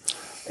sure.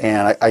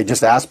 And I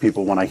just ask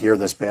people when I hear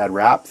this bad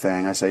rap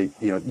thing, I say,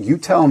 you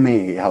tell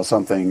me how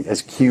something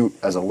as cute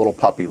as a little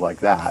puppy like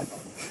that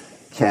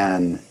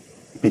can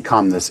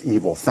become this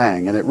evil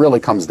thing. And it really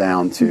comes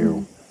down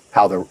to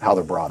how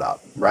they're brought up,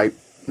 right?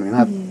 I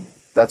mean,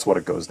 that's what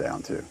it goes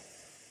down to.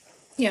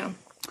 Yeah.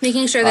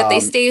 Making sure that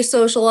they stay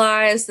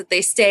socialized, that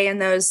they stay in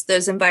those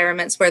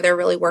environments where they're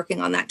really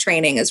working on that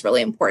training is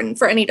really important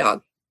for any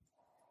dog.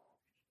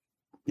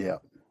 Yeah.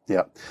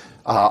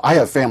 I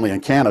have family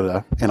in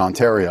Canada, in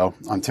Ontario.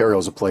 Ontario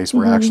is a place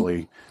where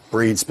actually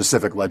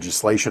breed-specific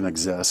legislation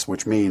exists,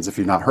 which means, if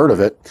you've not heard of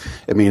it,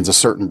 it means a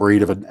certain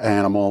breed of an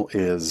animal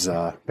is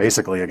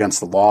basically against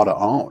the law to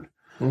own.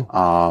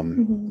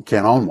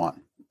 Can't own one.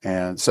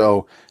 And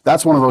so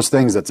that's one of those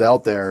things that's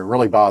out there. It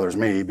really bothers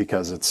me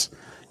because it's,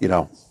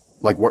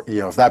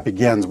 if that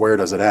begins, where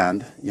does it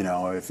end?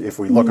 If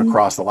we look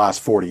across the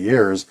last 40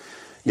 years,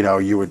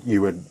 you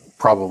would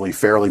probably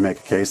fairly make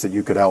a case that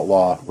you could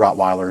outlaw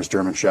Rottweilers,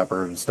 German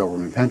Shepherds,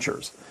 Doberman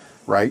Pinschers,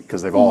 right?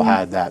 Because they've all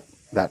had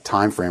that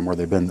time frame where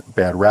they've been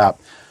bad rap.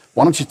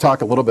 Why don't you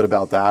talk a little bit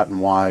about that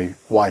and why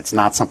it's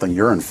not something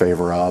you're in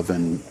favor of,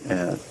 and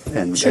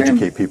Sure.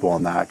 educate people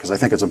on that, because I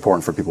think it's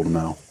important for people to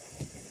know.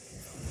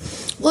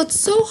 Well, it's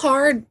so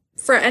hard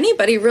for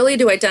anybody really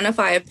to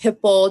identify a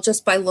pit bull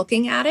just by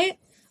looking at it.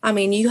 I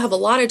mean, you have a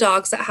lot of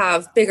dogs that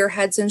have bigger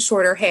heads and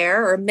shorter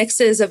hair, or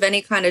mixes of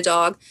any kind of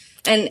dog.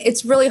 And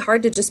it's really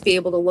hard to just be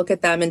able to look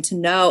at them and to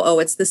know, oh,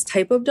 it's this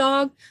type of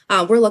dog.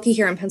 We're lucky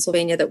here in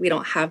Pennsylvania that we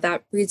don't have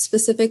that breed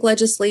specific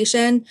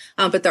legislation,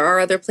 but there are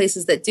other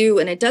places that do.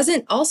 And it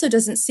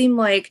doesn't seem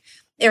like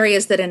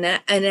areas that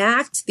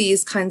enact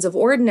these kinds of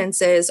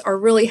ordinances are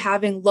really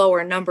having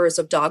lower numbers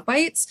of dog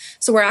bites.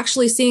 So we're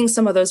actually seeing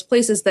some of those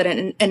places that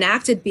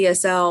enacted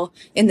BSL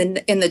in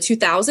the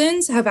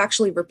 2000s have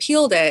actually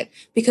repealed it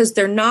because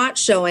they're not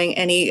showing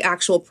any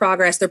actual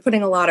progress. They're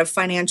putting a lot of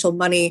financial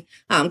money,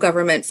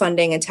 government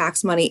funding and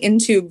tax money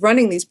into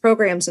running these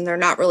programs, and they're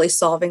not really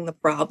solving the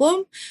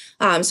problem.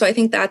 So I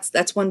think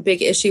that's one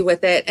big issue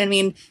with it. I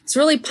mean, it's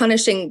really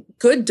punishing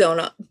good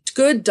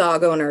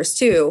dog owners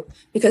too,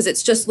 because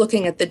it's just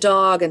looking at the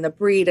dog and the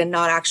breed and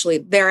not actually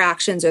their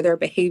actions or their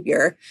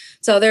behavior.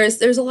 So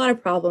there's a lot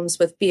of problems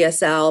with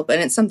BSL, but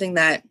it's something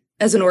that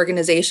as an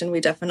organization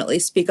we definitely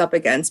speak up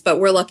against. But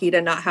we're lucky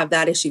to not have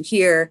that issue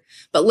here.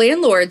 But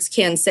landlords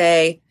can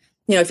say,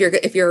 if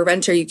you're a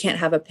renter, you can't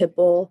have a pit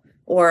bull,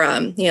 or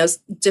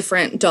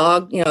different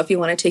dog. If you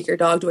want to take your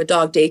dog to a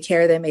dog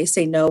daycare, they may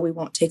say no, we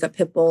won't take a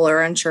pit bull, or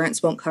our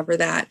insurance won't cover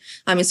that.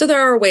 I mean, so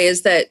there are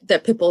ways that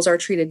pit bulls are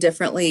treated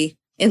differently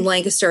in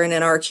Lancaster and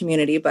in our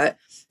community, but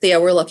yeah,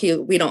 we're lucky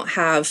we don't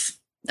have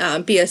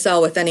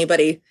BSL with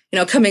anybody,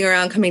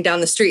 coming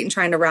down the street and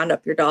trying to round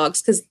up your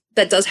dogs, because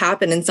that does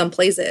happen in some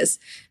places,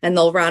 and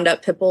they'll round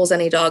up pit bulls,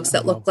 any dogs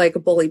that look like a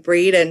bully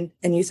breed, and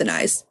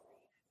euthanize.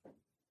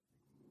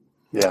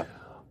 Yeah.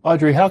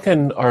 Audrey, how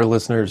can our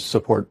listeners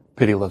support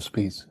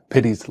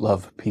Pity's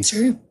Love Peace?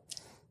 Sure.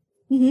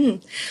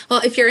 Mm-hmm. Well,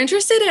 if you're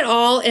interested at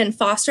all in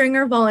fostering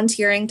or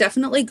volunteering,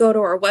 definitely go to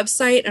our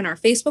website and our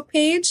Facebook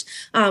page.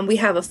 We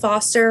have a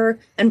foster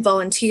and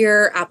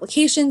volunteer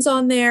applications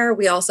on there.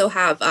 We also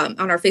have on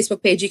our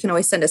Facebook page, you can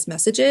always send us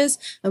messages,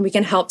 and we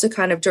can help to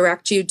kind of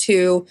direct you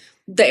to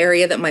the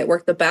area that might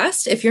work the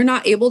best. If you're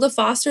not able to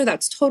foster,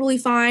 that's totally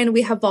fine.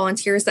 We have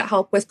volunteers that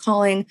help with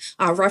calling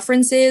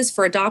references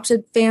for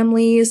adopted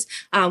families.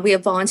 We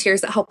have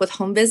volunteers that help with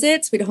home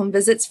visits. We do home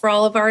visits for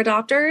all of our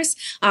adopters.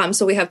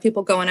 So we have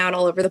people going out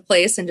all over the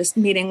place and just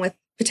meeting with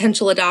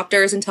potential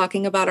adopters and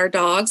talking about our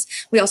dogs.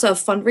 We also have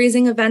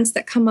fundraising events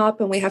that come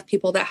up, and we have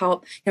people that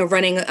help,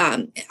 running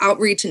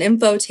outreach and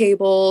info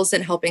tables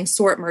and helping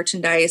sort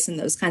merchandise and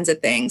those kinds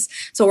of things.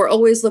 So we're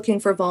always looking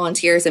for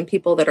volunteers and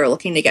people that are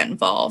looking to get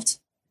involved.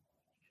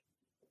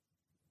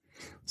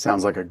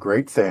 Sounds like a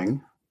great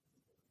thing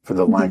for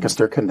the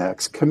Lancaster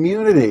Connects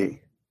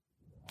community.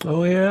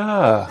 Oh,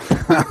 yeah.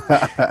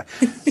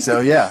 So,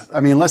 yeah, I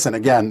mean, listen,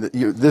 again,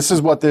 this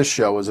is what this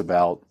show is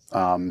about.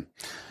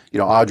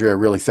 Audrey, I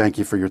really thank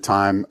you for your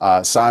time.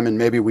 Simon,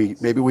 maybe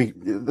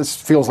this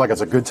feels like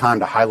it's a good time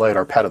to highlight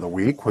our pet of the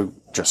week, who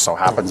just so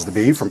happens to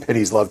be from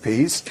Pity's Love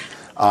Peace.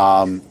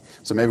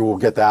 So maybe we'll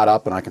get that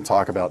up and I can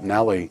talk about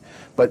Nellie.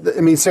 But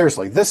I mean,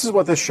 seriously, this is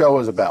what this show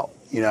is about.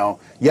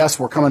 Yes,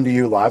 we're coming to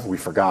you live. We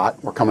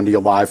forgot. We're coming to you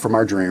live from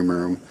our dream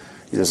room.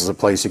 This is a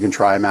place you can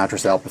try a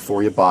mattress out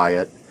before you buy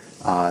it.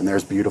 And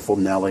there's beautiful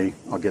Nellie.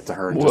 I'll get to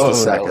her in just a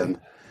second. Nellie.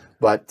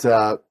 But,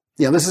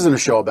 this isn't a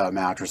show about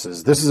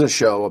mattresses. This is a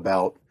show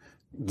about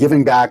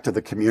giving back to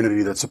the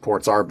community that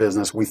supports our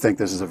business. We think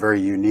this is a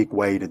very unique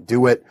way to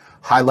do it.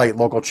 Highlight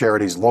local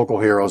charities, local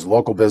heroes,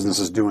 local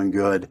businesses doing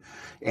good,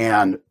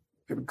 and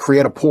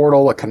create a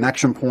portal, a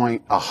connection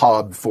point, a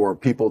hub for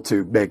people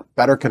to make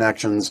better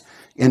connections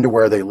into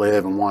where they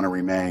live and want to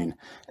remain,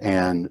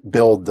 and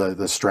build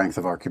the strength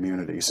of our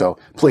community. So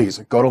please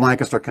go to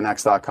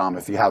LancasterConnects.com.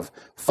 If you have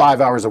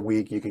 5 hours a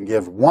week, you can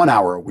give. 1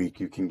 hour a week,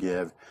 you can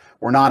give.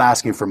 We're not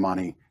asking for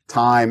money,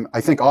 time.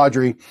 I think,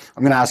 Audrey,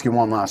 I'm going to ask you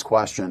one last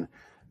question.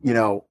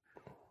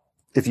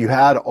 If you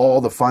had all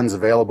the funds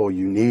available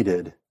you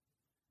needed,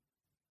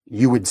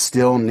 you would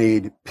still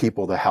need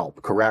people to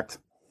help, correct?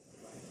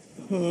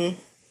 Mm-hmm.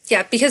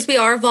 Yeah, because we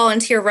are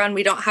volunteer run,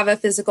 we don't have a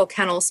physical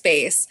kennel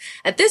space.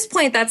 At this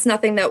point, that's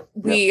nothing that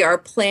we are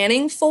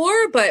planning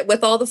for, but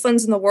with all the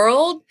funds in the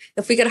world,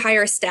 if we could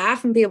hire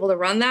staff and be able to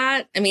run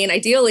that, I mean,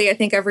 ideally, I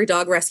think every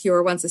dog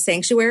rescuer wants a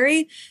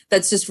sanctuary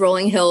that's just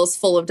rolling hills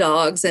full of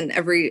dogs, and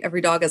every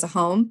dog has a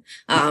home.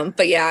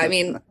 But yeah, I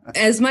mean,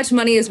 as much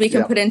money as we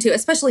can put into,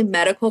 especially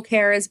medical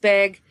care is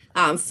big,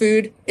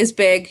 food is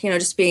big,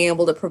 just being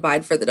able to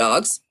provide for the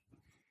dogs.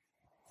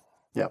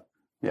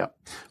 Yeah.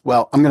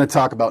 Well, I'm going to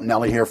talk about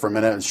Nellie here for a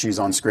minute. She's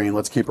on screen.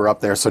 Let's keep her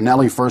up there. So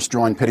Nellie first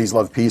joined Pity's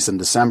Love Peace in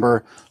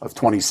December of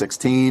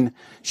 2016.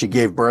 She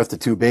gave birth to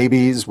 2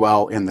 babies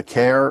while in the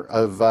care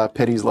of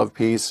Pity's Love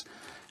Peace.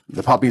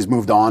 The puppies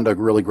moved on to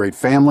really great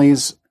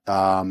families.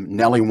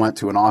 Nellie went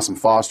to an awesome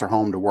foster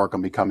home to work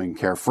on becoming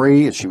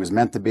carefree, as she was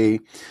meant to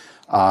be.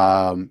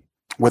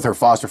 With her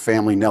foster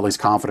family, Nellie's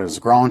confidence has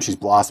grown. She's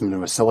blossomed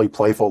into a silly,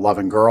 playful,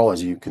 loving girl,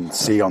 as you can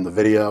see on the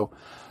video.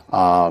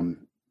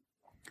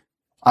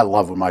 I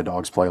love when my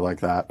dogs play like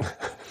that.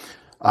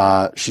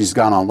 She's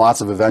gone on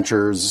lots of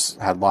adventures,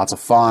 had lots of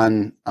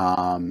fun,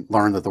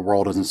 learned that the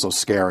world isn't so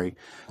scary.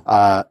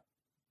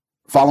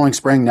 Following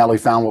spring, Nellie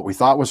found what we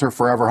thought was her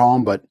forever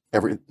home, but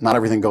not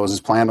everything goes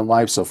as planned in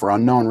life. So for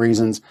unknown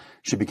reasons,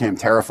 she became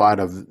terrified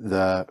of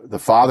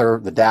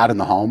the dad in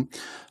the home.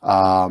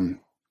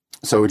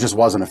 So it just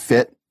wasn't a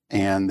fit.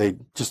 And they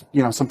just,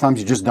 sometimes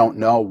you just don't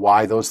know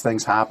why those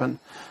things happen.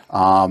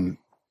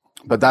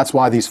 But that's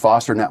why these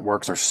foster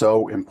networks are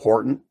so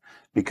important,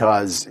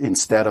 because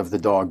instead of the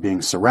dog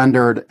being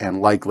surrendered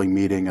and likely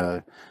meeting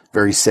a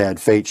very sad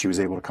fate, she was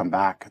able to come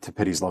back to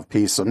Pity's Love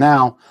Peace. So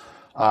now,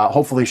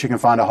 hopefully she can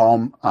find a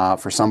home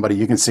for somebody.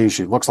 You can see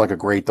she looks like a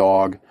great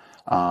dog,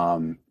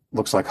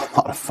 looks like a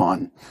lot of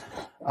fun.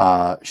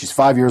 She's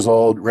 5 years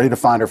old, ready to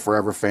find her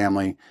forever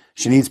family.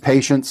 She needs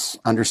patience,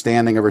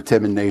 understanding of her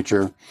timid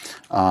nature.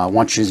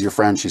 Once she's your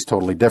friend, she's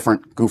totally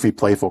different, goofy,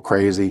 playful,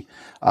 crazy.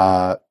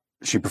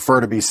 She prefer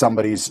to be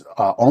somebody's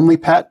only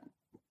pet,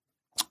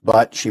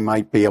 but she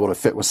might be able to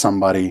fit with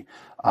somebody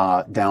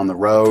down the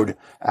road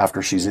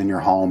after she's in your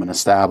home and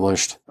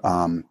established.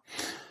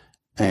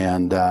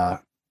 And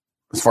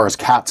as far as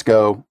cats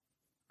go,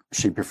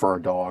 she'd prefer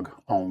a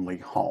dog-only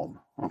home.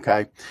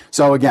 Okay,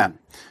 so again,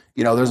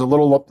 there's a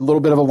little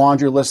bit of a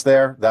laundry list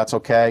there. That's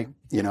okay.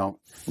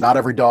 Not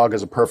every dog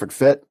is a perfect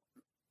fit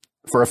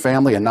for a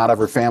family, and not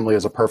every family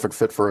is a perfect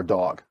fit for a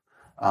dog.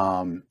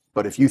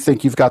 But if you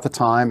think you've got the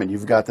time and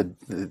you've got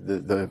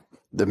the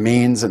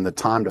means and the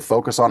time to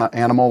focus on an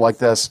animal like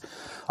this,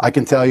 I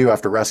can tell you,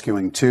 after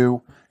rescuing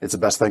 2, it's the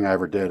best thing I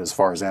ever did as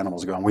far as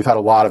animals go. And we've had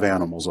a lot of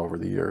animals over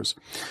the years.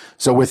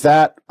 So with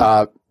that,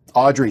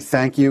 Audrey,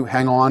 thank you.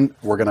 Hang on.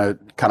 We're going to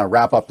kind of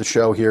wrap up the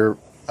show here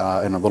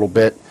in a little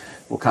bit.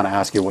 We'll kind of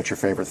ask you what your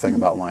favorite thing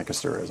about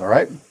Lancaster is. All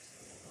right?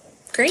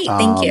 Great.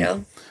 Thank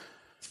you.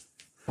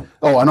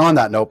 Oh, and on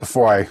that note,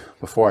 before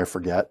I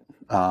forget,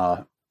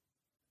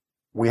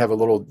 we have a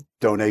little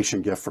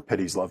donation gift for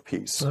Pity's Love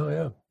Peace. Oh,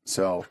 yeah.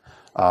 So,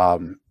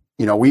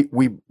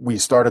 we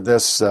started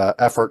this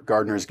effort,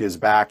 Gardeners Gives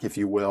Back, if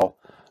you will,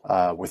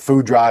 with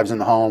food drives in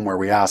the home, where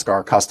we ask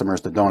our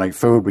customers to donate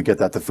food. We get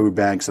that to food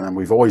banks, and then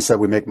we've always said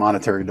we make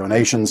monetary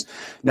donations.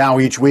 Now,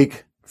 each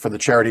week, for the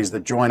charities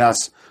that join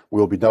us,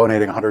 we'll be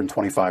donating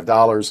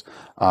 $125.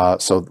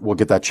 So we'll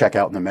get that check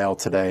out in the mail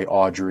today,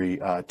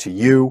 Audrey, to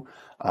you,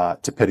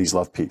 to Pity's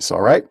Love Peace.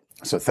 All right?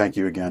 So thank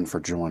you again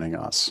for joining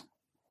us.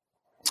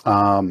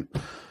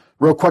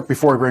 Real quick,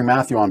 before we bring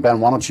Matthew on, Ben,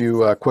 why don't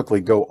you quickly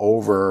go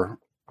over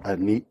a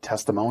neat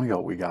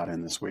testimonial we got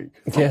in this week?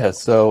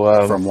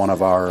 From one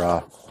of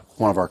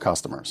our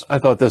customers. I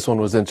thought this one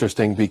was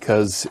interesting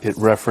because it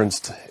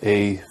referenced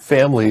a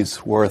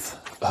family's worth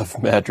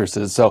of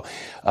mattresses. So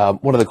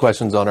one of the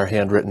questions on our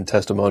handwritten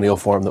testimonial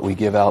form that we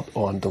give out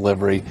on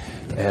delivery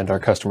and our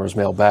customers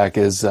mail back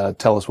is,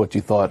 tell us what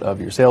you thought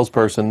of your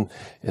salesperson.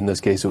 In this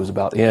case, it was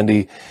about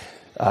Andy.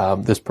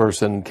 This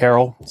person,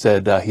 Carol,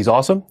 said he's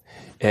awesome.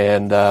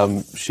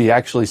 And she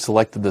actually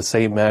selected the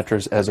same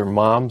mattress as her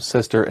mom,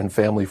 sister, and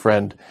family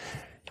friend.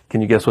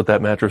 Can you guess what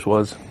that mattress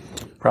was?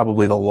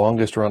 Probably the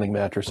longest running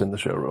mattress in the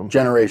showroom.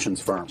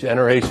 Generations Firm.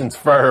 Generations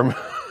Firm.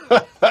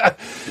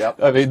 Yep.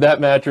 I mean,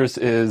 that mattress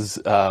is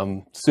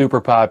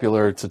super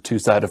popular. It's a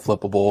 2-sided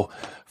flippable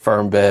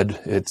firm bed.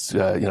 It's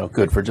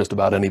good for just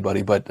about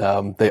anybody, but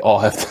they all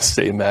have the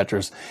same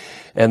mattress.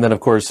 And then, of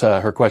course,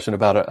 her question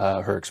about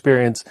her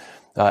experience.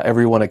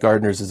 Everyone at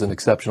Gardeners is an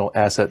exceptional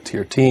asset to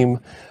your team.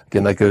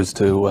 Again, that goes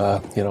to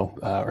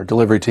our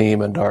delivery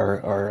team and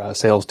our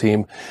sales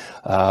team.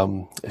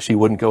 She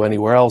wouldn't go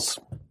anywhere else.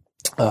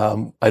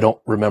 I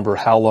don't remember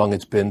how long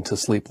it's been to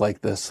sleep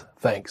like this.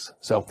 Thanks.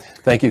 So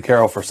thank you,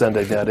 Carol, for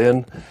sending that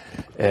in.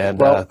 And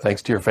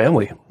thanks to your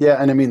family.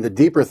 Yeah, and I mean, the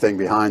deeper thing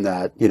behind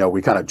that,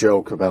 we kind of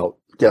joke about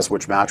guess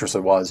which mattress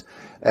it was.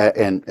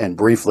 And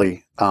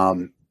briefly,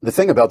 the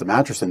thing about the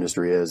mattress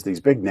industry is these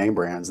big name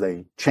brands,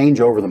 they change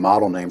over the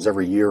model names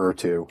every year or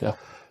two.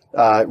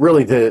 Yeah.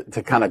 Really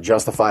to kind of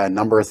justify a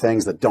number of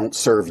things that don't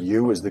serve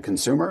you as the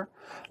consumer.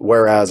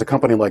 Whereas a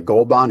company like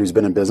Gold Bond, who's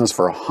been in business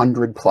for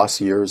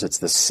 100+ years, it's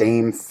the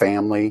same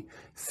family,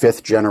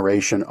 5th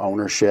generation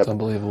ownership. It's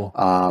unbelievable.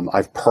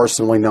 I've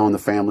personally known the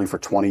family for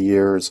 20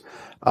 years,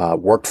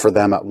 worked for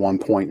them at one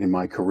point in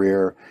my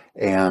career.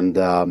 And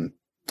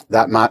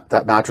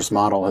that mattress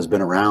model has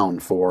been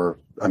around for,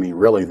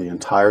 really the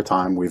entire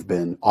time we've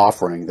been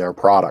offering their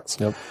products.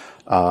 Yep.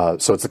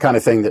 So it's the kind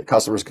of thing that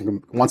customers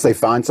can, once they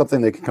find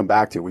something, they can come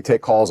back to. We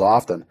take calls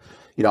often.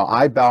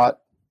 I bought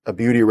a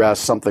Beauty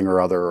Rest something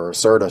or other, or a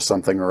Serta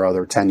something or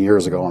other 10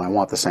 years ago, and I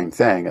want the same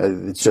thing.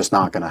 It's just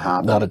not going to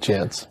happen. Not a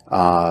chance.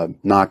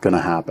 Not going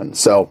to happen.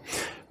 So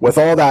with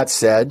all that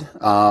said,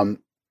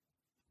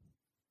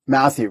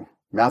 Matthew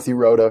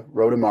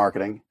Rhoda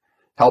Marketing,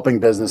 helping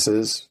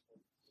businesses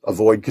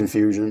avoid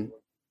confusion,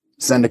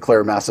 send a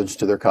clear message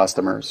to their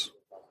customers,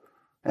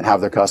 and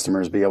have their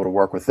customers be able to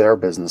work with their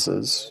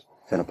businesses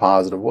in a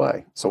positive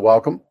way. So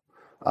welcome.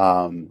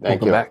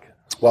 Thank you. Back.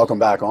 Welcome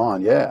back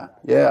on.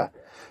 Yeah.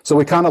 So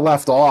we kind of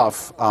left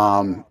off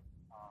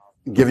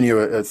giving you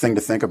a thing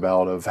to think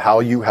about of how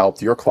you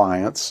helped your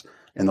clients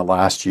in the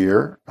last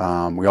year.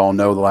 We all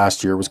know the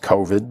last year was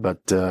COVID,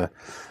 but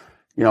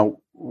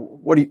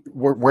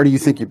where do you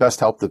think you best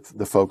help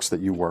the folks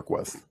that you work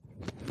with?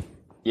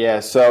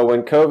 Yeah, so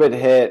when COVID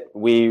hit,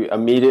 we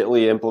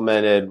immediately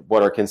implemented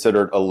what are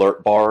considered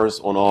alert bars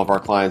on all of our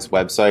clients'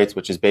 websites,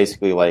 which is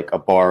basically like a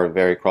bar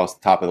very across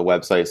the top of the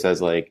website says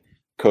like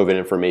COVID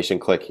information,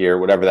 click here,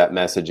 whatever that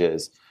message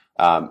is.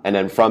 And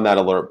then from that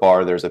alert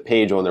bar, there's a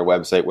page on their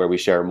website where we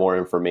share more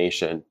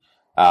information.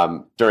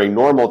 During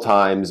normal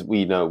times,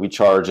 we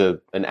charge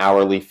an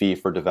hourly fee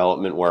for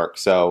development work.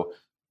 So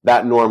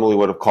that normally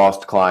would have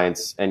cost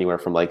clients anywhere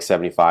from like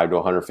 $75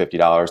 to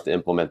 $150 to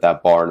implement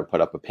that bar and to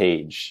put up a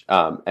page.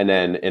 And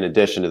then in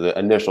addition to the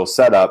initial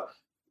setup,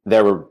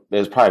 there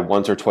was probably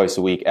once or twice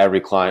a week,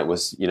 every client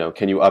was,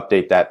 can you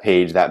update that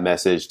page, that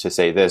message to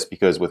say this?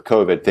 Because with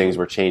COVID, things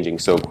were changing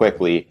so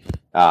quickly.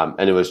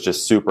 And it was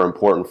just super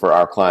important for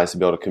our clients to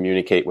be able to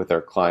communicate with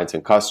their clients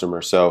and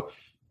customers. So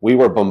we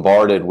were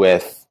bombarded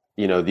with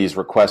these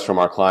requests from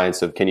our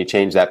clients of, can you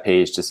change that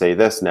page to say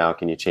this now?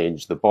 Can you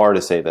change the bar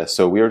to say this?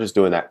 So we were just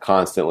doing that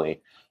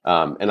constantly.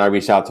 And I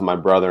reached out to my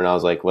brother and I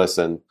was like,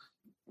 listen,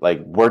 like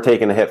we're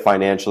taking a hit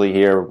financially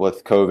here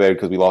with COVID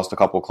because we lost a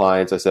couple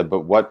clients. I said,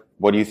 but what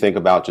do you think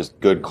about just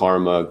good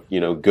karma,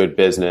 good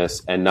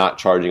business and not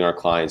charging our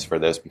clients for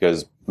this?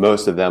 Because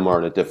most of them are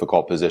in a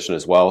difficult position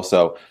as well.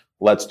 So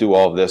let's do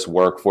all of this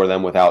work for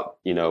them without,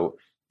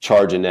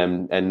 charging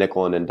them and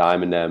nickeling and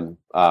diming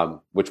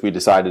them, which we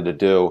decided to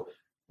do.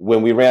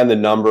 When we ran the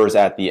numbers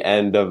at the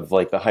end of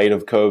like the height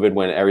of COVID,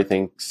 when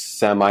everything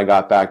semi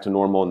got back to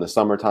normal in the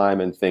summertime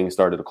and things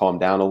started to calm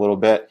down a little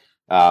bit,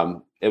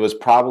 it was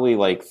probably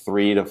like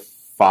 $3,000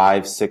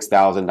 to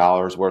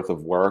 $6,000 worth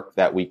of work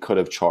that we could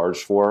have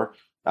charged for,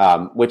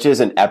 which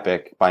isn't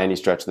epic by any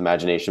stretch of the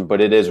imagination, but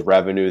it is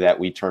revenue that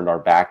we turned our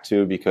back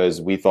to because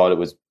we thought it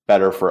was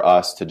better for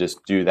us to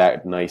just do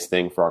that nice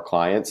thing for our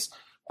clients.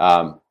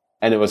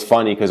 And it was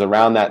funny because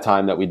around that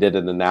time that we did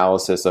an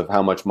analysis of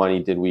how much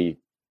money did we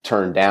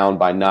turn down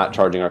by not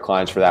charging our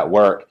clients for that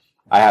work,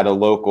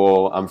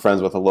 I'm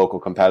friends with a local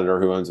competitor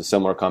who owns a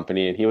similar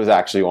company, and he was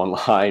actually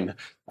online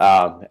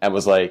and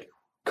was like,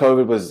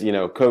 COVID was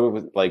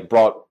like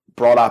brought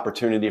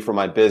opportunity for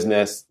my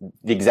business.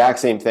 The exact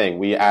same thing.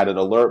 We added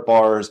alert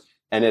bars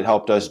and it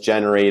helped us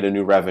generate a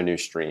new revenue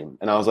stream.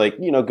 And I was like,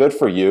 good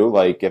for you.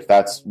 Like if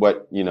that's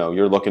what,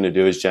 you're looking to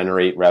do is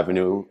generate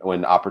revenue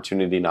when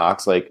opportunity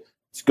knocks, like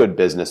it's a good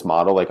business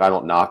model. Like I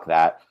don't knock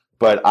that,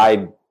 but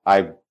I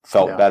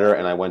felt better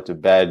and I went to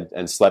bed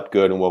and slept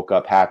good and woke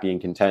up happy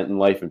and content in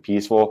life and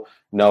peaceful,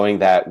 knowing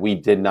that we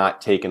did not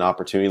take an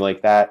opportunity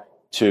like that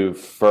to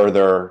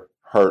further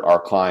hurt our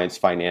clients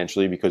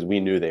financially because we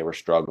knew they were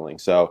struggling.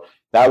 So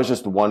that was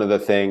just one of the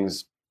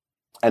things.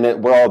 And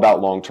we're all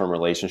about long-term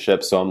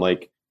relationships. So I'm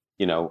like,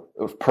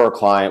 per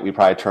client, we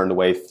probably turned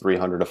away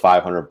 $300 to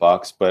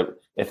 $500.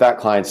 But if that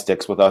client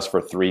sticks with us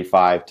for 3,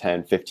 5,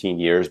 10, 15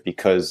 years,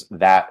 because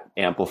that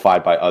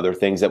amplified by other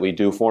things that we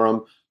do for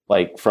them,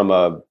 like from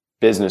a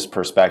business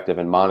perspective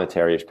and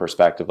monetary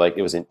perspective, like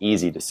it was an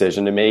easy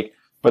decision to make.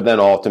 But then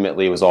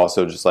ultimately it was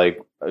also just like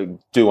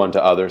do unto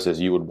others as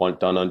you would want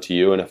done unto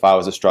you. And if I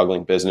was a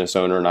struggling business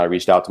owner and I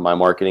reached out to my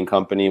marketing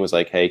company, was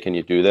like, hey, can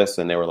you do this?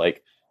 And they were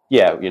like,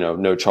 yeah,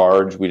 no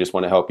charge. We just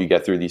want to help you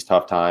get through these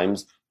tough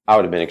times. I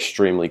would have been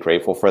extremely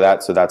grateful for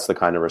that. So that's the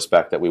kind of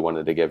respect that we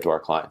wanted to give to our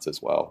clients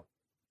as well.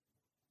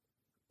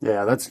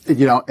 Yeah, that's,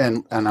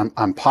 and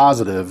I'm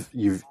positive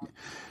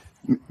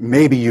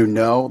maybe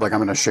like I'm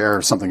going to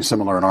share something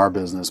similar in our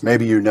business.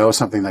 Maybe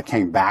something that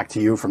came back to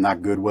you from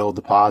that goodwill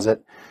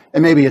deposit,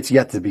 and maybe it's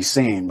yet to be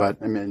seen. But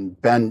I mean,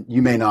 Ben,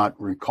 you may not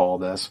recall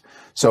this.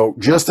 So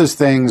just as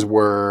things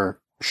were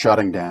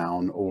shutting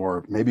down,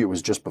 or maybe it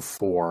was just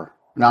before.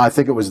 No, I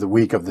think it was the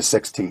week of the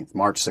 16th,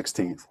 March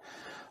 16th.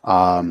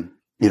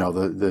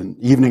 The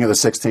evening of the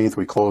 16th,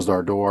 we closed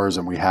our doors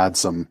and we had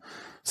some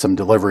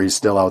deliveries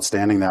still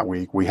outstanding that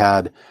week. We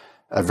had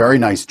a very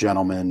nice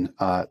gentleman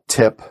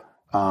tip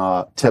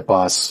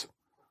us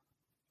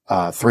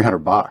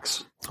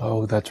 $300.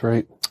 Oh, that's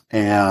right.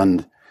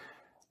 And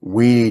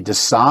we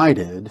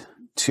decided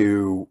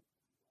to,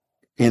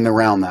 in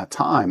around that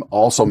time,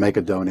 also make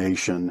a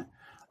donation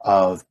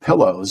of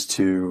pillows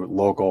to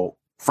local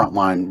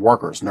frontline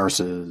workers,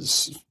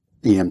 nurses,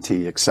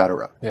 EMT, et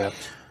cetera. Yeah.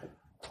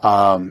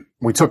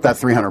 We took that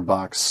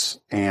 $300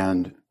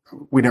 and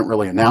we didn't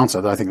really announce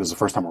it. I think it was the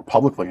first time we're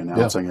publicly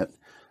announcing it.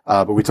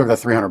 But we took that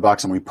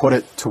 $300 and we put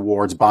it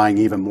towards buying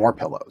even more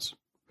pillows.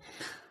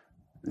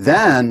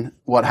 Then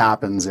what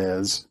happens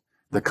is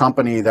the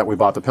company that we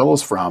bought the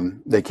pillows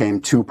from, they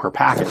came 2 per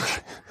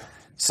package.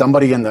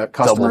 Somebody in the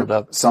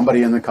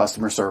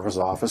customer service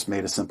office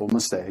made a simple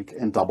mistake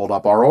and doubled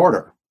up our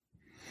order.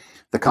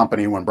 The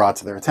company, when brought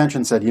to their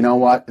attention, said, you know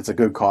what? It's a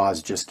good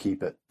cause. Just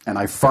keep it. And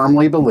I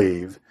firmly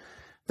believe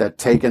that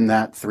taking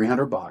that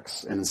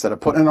 $300 and instead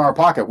of putting it in our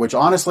pocket, which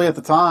honestly at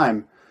the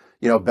time,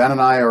 Ben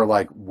and I are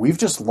like, we've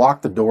just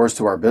locked the doors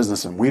to our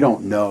business and we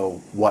don't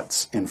know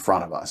what's in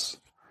front of us.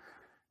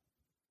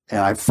 And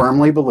I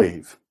firmly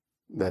believe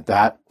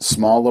that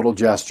small little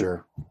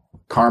gesture,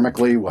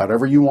 karmically,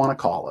 whatever you want to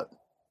call it,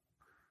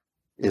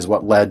 is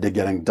what led to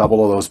getting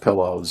double of those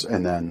pillows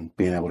and then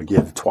being able to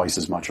give twice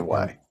as much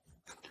away.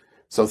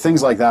 So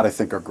things like that I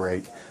think are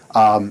great.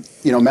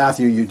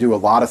 Matthew, you do a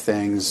lot of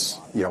things,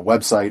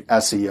 website,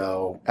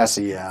 SEO,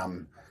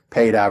 SEM,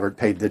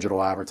 paid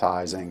digital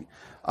advertising.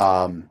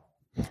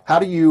 How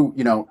do you,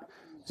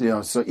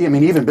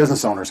 even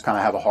business owners kind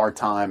of have a hard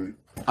time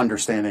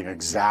understanding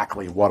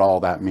exactly what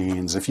all that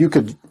means. If you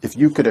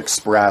could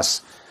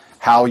express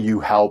how you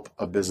help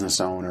a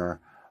business owner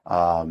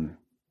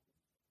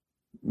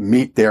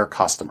meet their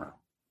customer,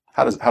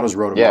 how does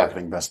Rhoda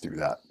Marketing best do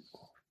that?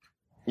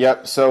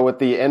 Yep. So with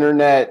the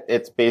internet,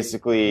 it's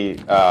basically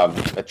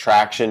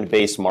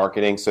attraction-based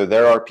marketing. So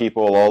there are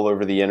people all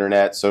over the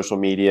internet, social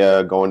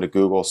media, going to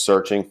Google,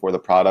 searching for the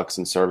products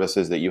and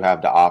services that you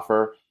have to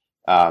offer.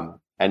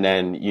 And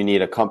then you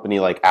need a company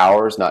like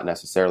ours, not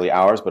necessarily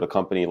ours, but a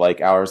company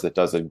like ours that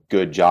does a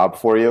good job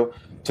for you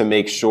to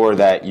make sure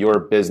that your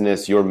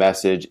business, your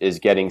message is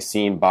getting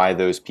seen by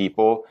those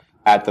people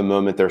at the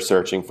moment they're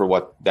searching for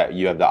what that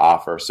you have to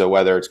offer. So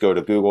whether it's go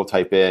to Google,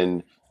 type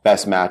in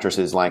best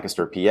mattresses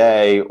Lancaster,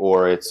 PA,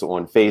 or it's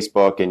on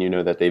Facebook and you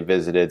know that they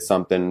visited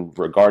something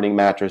regarding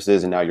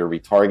mattresses and now you're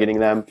retargeting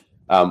them.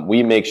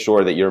 We make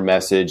sure that your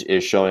message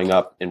is showing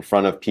up in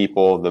front of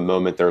people the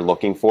moment they're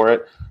looking for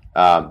it.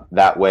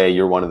 That way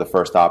you're one of the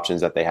first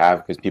options that they have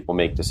because people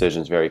make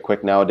decisions very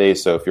quick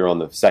nowadays. So if you're on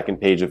the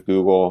second page of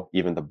Google,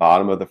 even the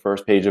bottom of the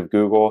first page of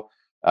Google,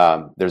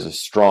 there's a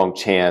strong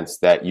chance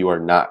that you are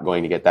not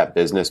going to get that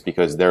business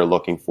because they're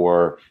looking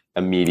for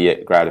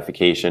immediate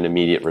gratification,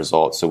 immediate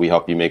results. So we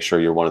help you make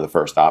sure you're one of the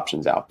first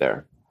options out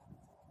there.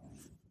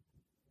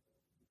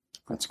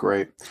 That's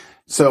great.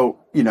 So,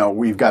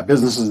 we've got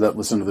businesses that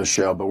listen to this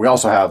show, but we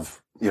also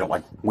have,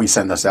 we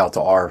send this out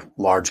to our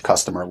large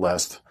customer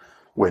list,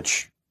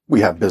 which we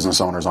have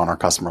business owners on our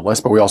customer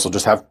list, but we also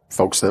just have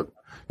folks that,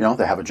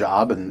 they have a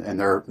job and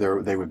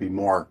they would be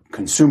more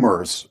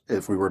consumers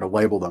if we were to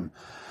label them.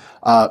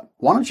 Why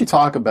don't you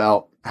talk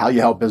about how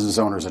you help business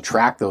owners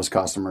attract those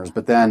customers?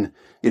 But then,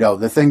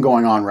 the thing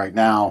going on right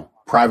now,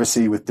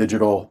 privacy with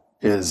digital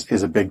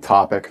is a big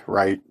topic,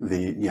 right?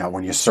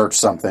 When you search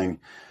something,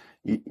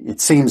 it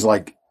seems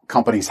like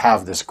companies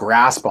have this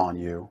grasp on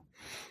you,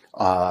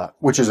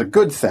 which is a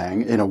good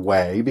thing in a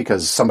way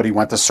because somebody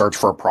went to search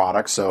for a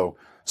product. So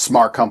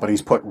smart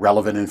companies put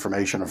relevant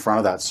information in front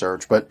of that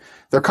search. But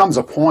there comes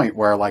a point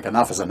where like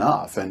enough is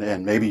enough.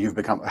 And maybe you've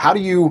become, how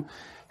do you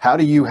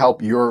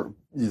help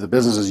the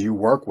businesses you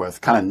work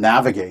with kind of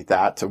navigate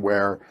that to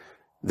where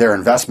their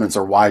investments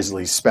are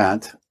wisely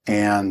spent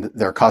and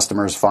their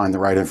customers find the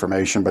right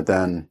information, but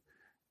then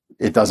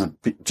it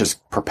doesn't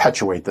just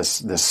perpetuate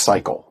this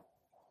cycle,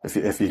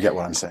 if you get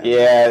what I'm saying?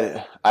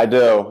 Yeah, I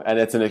do. And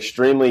it's an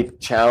extremely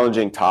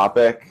challenging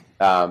topic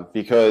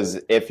because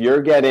if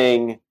you're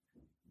getting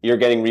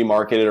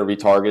remarketed or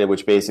retargeted,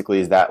 which basically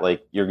is that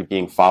like you're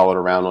being followed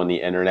around on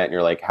the internet and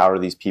you're like, how are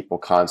these people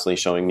constantly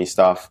showing me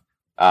stuff?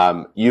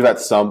 You've at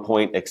some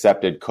point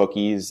accepted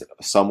cookies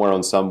somewhere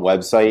on some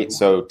website.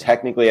 So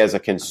technically as a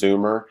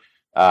consumer,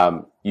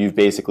 you've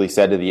basically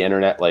said to the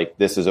internet, like,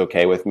 this is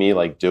okay with me,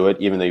 like do it,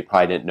 even though you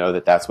probably didn't know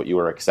that that's what you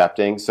were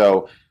accepting.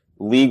 So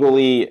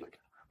legally,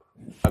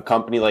 a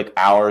company like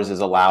ours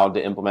is allowed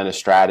to implement a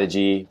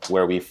strategy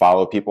where we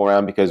follow people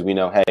around because we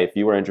know, hey, if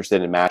you were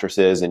interested in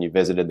mattresses and you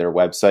visited their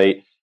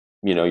website,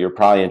 you're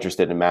probably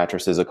interested in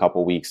mattresses a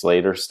couple weeks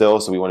later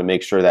still. So we want to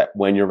make sure that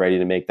when you're ready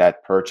to make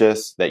that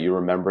purchase, that you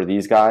remember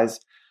these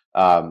guys.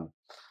 So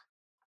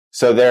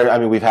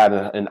we've had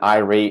an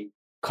irate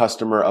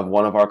customer of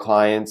one of our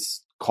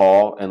clients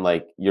call and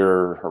like,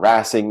 you're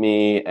harassing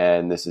me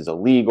and this is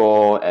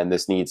illegal and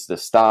this needs to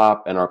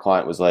stop. And our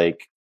client was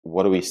like,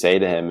 what do we say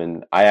to him?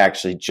 And I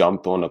actually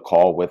jumped on a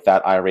call with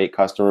that irate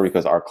customer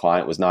because our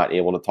client was not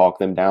able to talk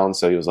them down.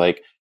 So he was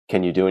like,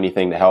 can you do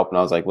anything to help? And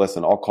I was like,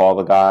 listen, I'll call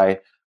the guy.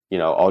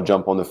 I'll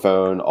jump on the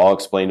phone. I'll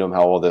explain to him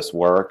how all this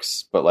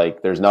works. But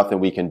like, there's nothing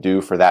we can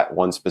do for that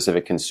one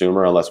specific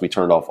consumer unless we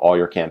turned off all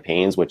your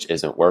campaigns, which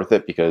isn't worth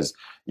it because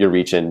you're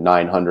reaching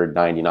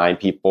 999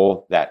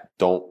 people that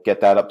don't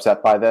get that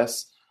upset by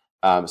this.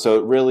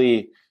 So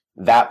really,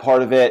 that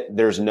part of it,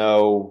 there's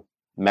no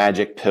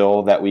magic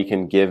pill that we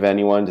can give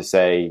anyone to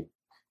say,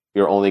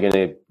 you're only going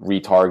to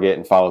retarget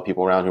and follow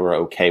people around who are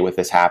okay with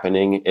this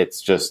happening.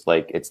 It's just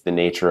like, it's the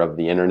nature of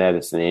the internet.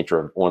 It's the nature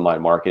of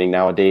online marketing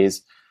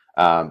nowadays.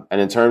 And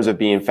in terms of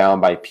being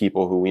found by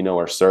people who we know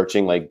are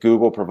searching, like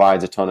Google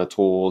provides a ton of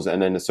tools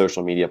and then the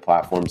social media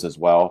platforms as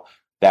well,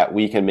 that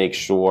we can make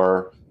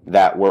sure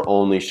that we're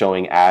only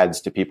showing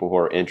ads to people who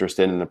are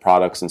interested in the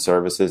products and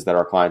services that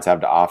our clients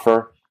have to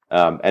offer.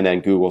 And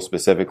then Google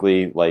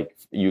specifically, like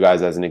you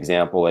guys as an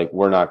example, like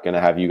we're not going to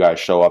have you guys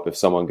show up if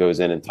someone goes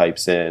in and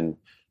types in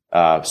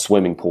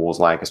swimming pools,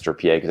 Lancaster,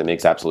 PA, because it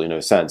makes absolutely no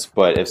sense.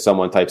 But if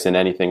someone types in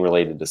anything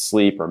related to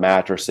sleep or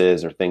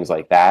mattresses or things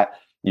like that,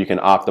 you can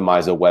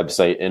optimize a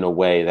website in a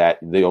way that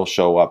they'll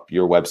show up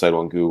your website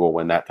on Google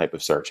when that type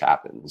of search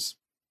happens.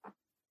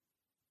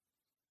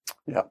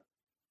 Yeah.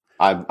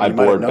 I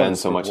bored Ben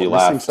so much he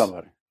laughed.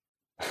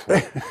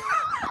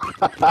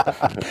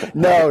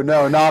 No,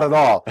 not at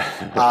all.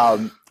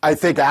 I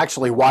think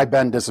actually why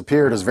Ben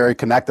disappeared is very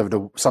connective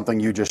to something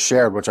you just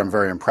shared, which I'm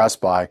very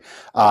impressed by.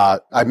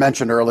 I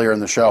mentioned earlier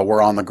in the show,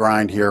 we're on the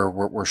grind here.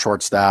 We're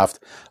short-staffed.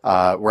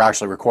 We're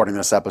actually recording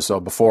this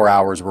episode before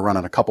hours. We're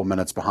running a couple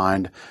minutes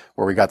behind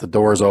where we got the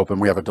doors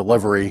open. We have a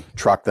delivery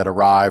truck that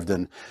arrived.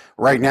 And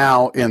right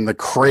now, in the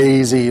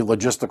crazy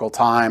logistical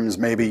times,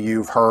 maybe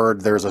you've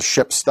heard there's a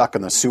ship stuck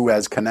in the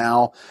Suez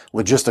Canal.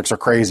 Logistics are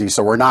crazy,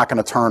 so we're not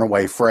going to turn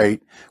away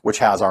freight, which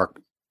has our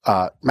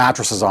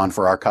mattresses on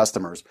for our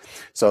customers.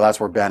 So that's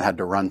where Ben had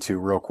to run to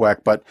real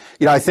quick. But,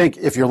 I think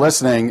if you're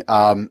listening,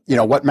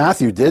 what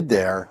Matthew did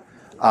there,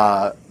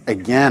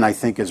 again, I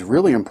think is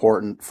really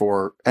important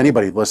for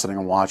anybody listening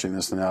and watching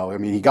this to know. I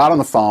mean, he got on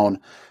the phone,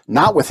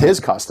 not with his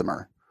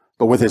customer,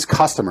 but with his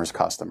customer's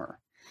customer.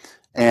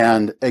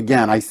 And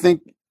again, I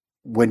think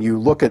when you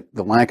look at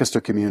the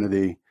Lancaster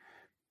community,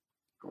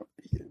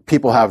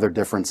 people have their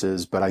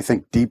differences, but I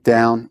think deep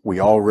down, we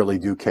all really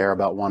do care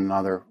about one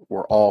another.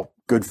 We're all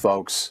good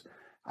folks.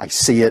 I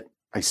see it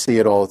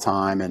all the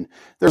time. And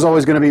there's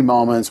always going to be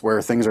moments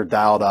where things are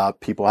dialed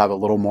up. People have a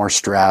little more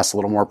stress, a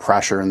little more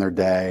pressure in their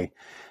day.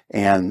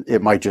 And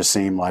it might just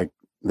seem like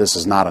this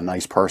is not a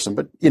nice person.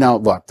 But,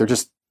 look,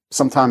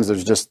 sometimes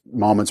there's just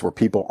moments where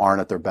people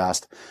aren't at their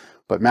best.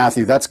 But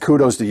Matthew, that's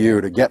kudos to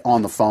you to get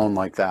on the phone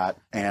like that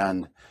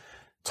and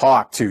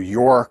talk to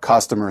your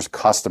customer's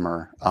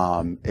customer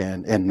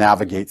and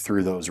navigate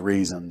through those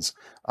reasons.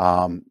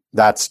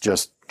 That's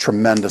just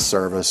tremendous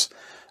service.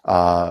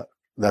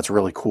 That's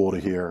really cool to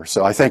hear.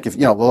 So I think if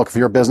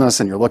you're a business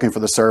and you're looking for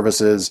the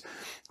services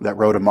that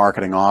Rhoda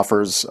Marketing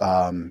offers,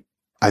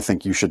 I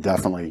think you should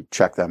definitely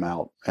check them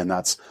out. And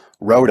that's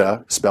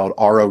Rhoda, spelled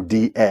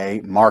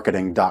RODA,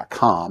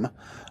 marketing.com.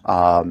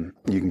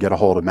 You can get a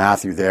hold of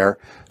Matthew there.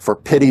 For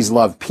Pitties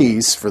Love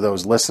Peace, for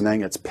those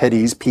listening, it's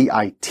Pitties,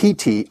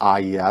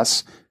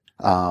 Pitties,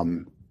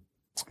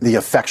 the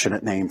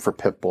affectionate name for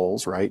pit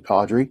bulls, right,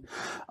 Audrey?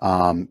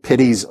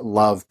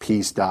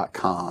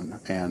 PittiesLovePeace.com,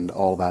 and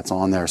all that's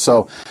on there.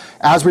 So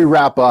as we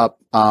wrap up,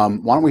 why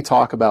don't we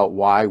talk about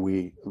why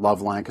we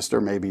love Lancaster?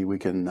 Maybe we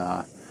can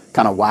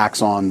kind of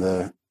wax on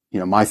the,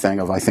 my thing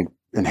of, I think,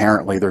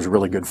 inherently there's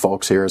really good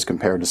folks here as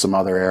compared to some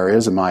other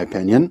areas, in my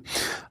opinion.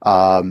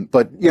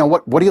 But,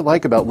 what do you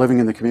like about living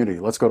in the community?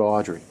 Let's go to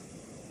Audrey.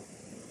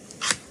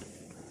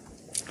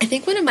 I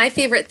think one of my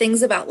favorite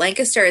things about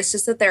Lancaster is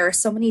just that there are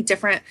so many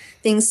different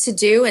things to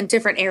do and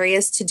different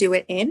areas to do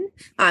it in.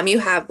 You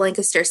have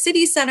Lancaster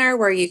City Center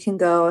where you can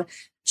go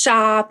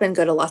shop and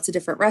go to lots of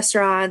different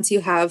restaurants. You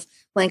have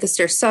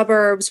Lancaster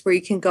suburbs where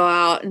you can go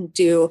out and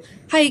do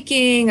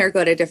hiking or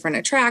go to different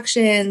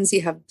attractions.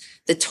 You have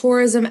the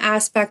tourism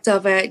aspect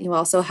of it. You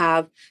also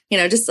have,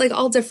 just like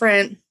all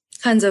different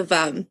kinds of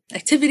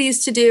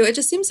activities to do. It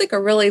just seems like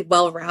a really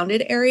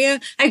well-rounded area.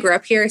 I grew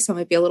up here, so I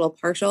might be a little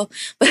partial,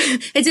 but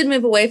I did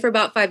move away for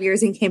about 5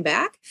 years and came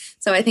back.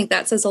 So I think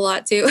that says a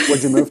lot too.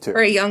 Where'd you move to?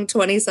 For a young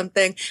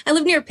 20-something. I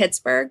live near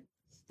Pittsburgh.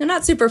 I'm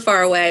not super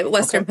far away, but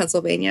Western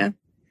Pennsylvania.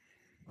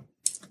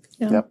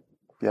 Yeah. Yep.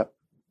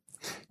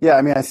 Yeah,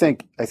 I mean, I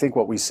think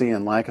what we see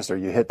in Lancaster,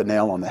 you hit the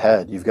nail on the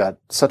head. You've got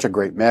such a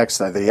great mix.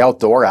 The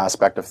outdoor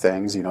aspect of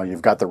things,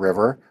 you've got the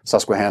river,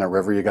 Susquehanna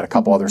River. You've got a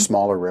couple other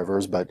smaller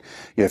rivers, but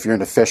if you're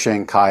into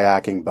fishing,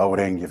 kayaking,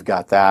 boating, you've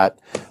got that.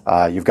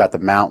 You've got the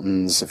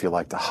mountains if you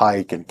like to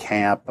hike and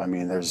camp. I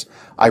mean,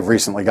 I've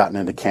recently gotten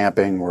into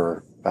camping.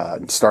 We're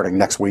starting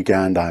next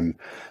weekend. I'm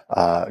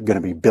going to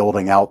be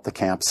building out the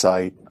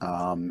campsite.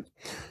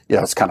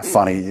 It's kind of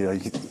funny.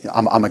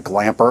 I'm a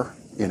glamper.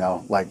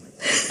 So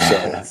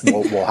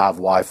we'll have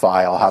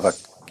Wi-Fi. I'll have an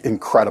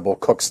incredible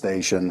cook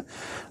station,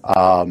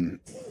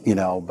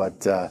 but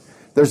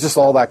there's just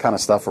all that kind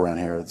of stuff around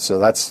here. So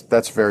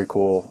that's very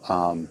cool.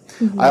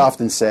 I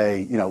often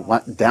say,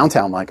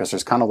 downtown Lancaster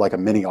is kind of like a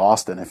mini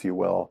Austin, if you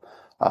will.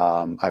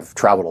 I've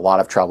traveled a lot.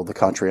 I've traveled the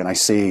country, and I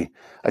see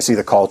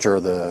the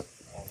culture, the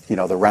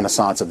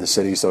renaissance of the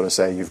city, so to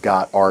say. You've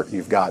got art,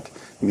 you've got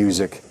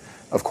music,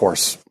 of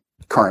course,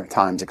 current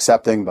times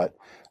accepting, but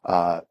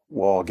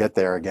we'll all get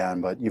there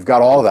again, but you've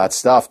got all of that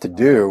stuff to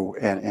do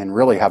and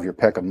really have your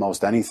pick of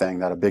most anything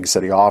that a big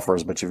city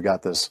offers, but you've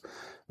got this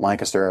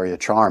Lancaster area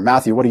charm.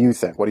 Matthew, what do you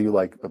think? What do you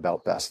like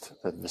about best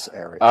of this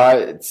area?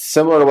 It's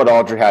similar to what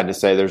Audrey had to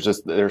say.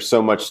 There's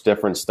so much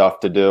different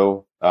stuff to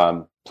do.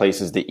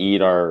 Places to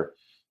eat are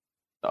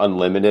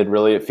unlimited,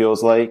 really, it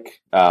feels like.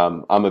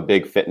 I'm a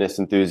big fitness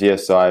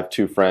enthusiast, so I have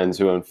two friends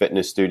who own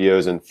fitness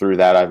studios, and through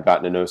that I've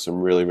gotten to know some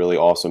really, really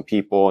awesome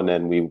people, and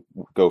then we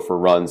go for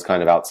runs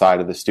kind of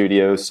outside of the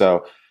studios.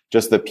 So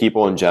just the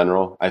people in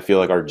general, I feel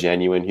like are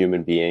genuine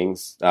human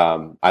beings.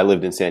 I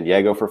lived in San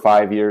Diego for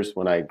 5 years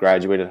when I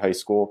graduated high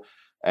school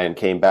and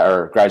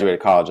graduated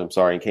college,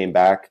 and came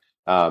back.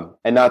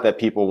 And not that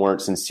people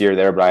weren't sincere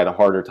there, but I had a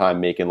harder time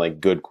making like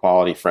good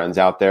quality friends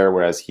out there.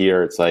 Whereas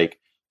here it's like,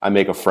 I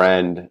make a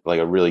friend, like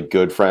a really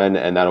good friend,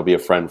 and that'll be a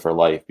friend for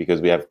life because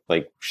we have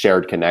like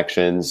shared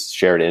connections,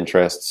 shared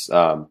interests,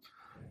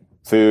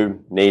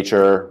 food,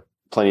 nature,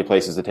 plenty of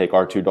places to take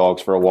our 2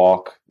 dogs for a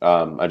walk.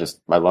 I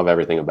love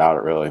everything about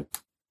it, really.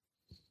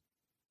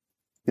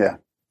 Yeah.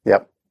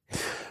 Yep.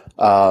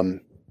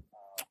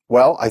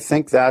 Well, I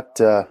think that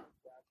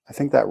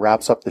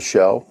wraps up the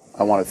show.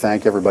 I want to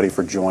thank everybody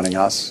for joining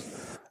us.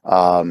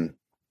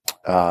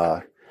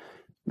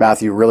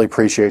 Matthew, really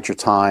appreciate your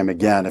time.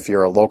 Again, if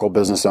you're a local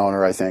business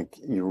owner, I think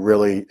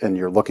and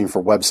you're looking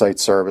for website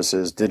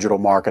services, digital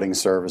marketing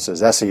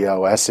services,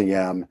 SEO,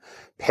 SEM,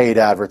 paid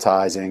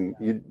advertising.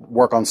 You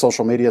work on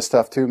social media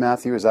stuff too,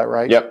 Matthew, is that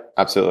right? Yep,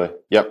 absolutely.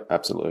 Yep.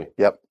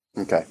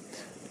 Okay.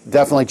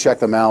 Definitely check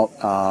them out.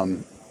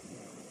 I'm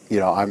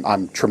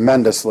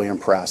tremendously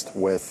impressed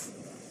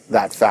with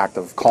that fact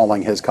of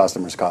calling his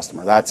customer's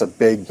customer. That's a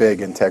big,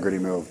 big integrity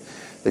move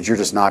that you're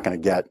just not going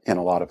to get in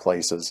a lot of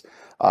places.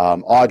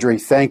 Audrey,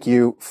 thank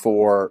you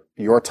for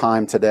your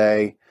time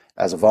today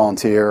as a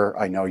volunteer.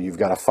 I know you've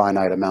got a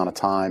finite amount of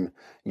time.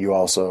 You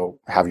also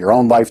have your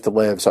own life to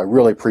live, so I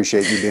really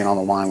appreciate you being on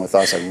the line with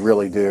us. I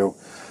really do.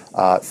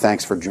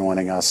 Thanks for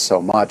joining us so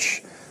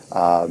much.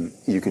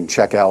 You can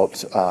check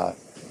out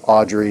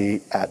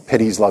Audrey at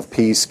Pities Love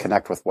Peace,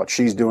 connect with what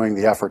she's doing,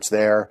 the efforts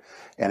there.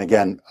 And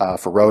again,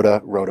 for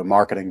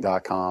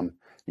rhodamarketing.com,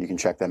 you can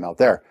check them out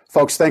there.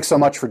 Folks, thanks so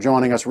much for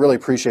joining us. Really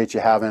appreciate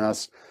you having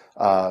us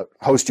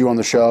host you on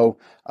the show.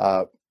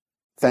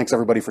 Thanks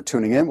everybody for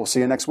tuning in. We'll see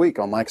you next week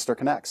on Lancaster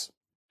Connects.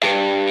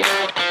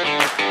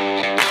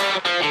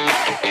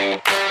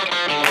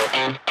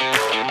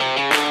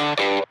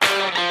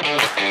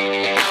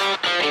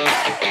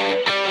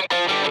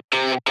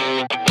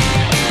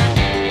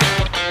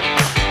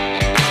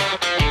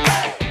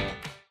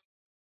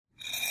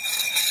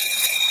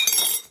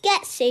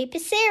 Get Super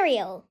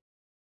Cereal.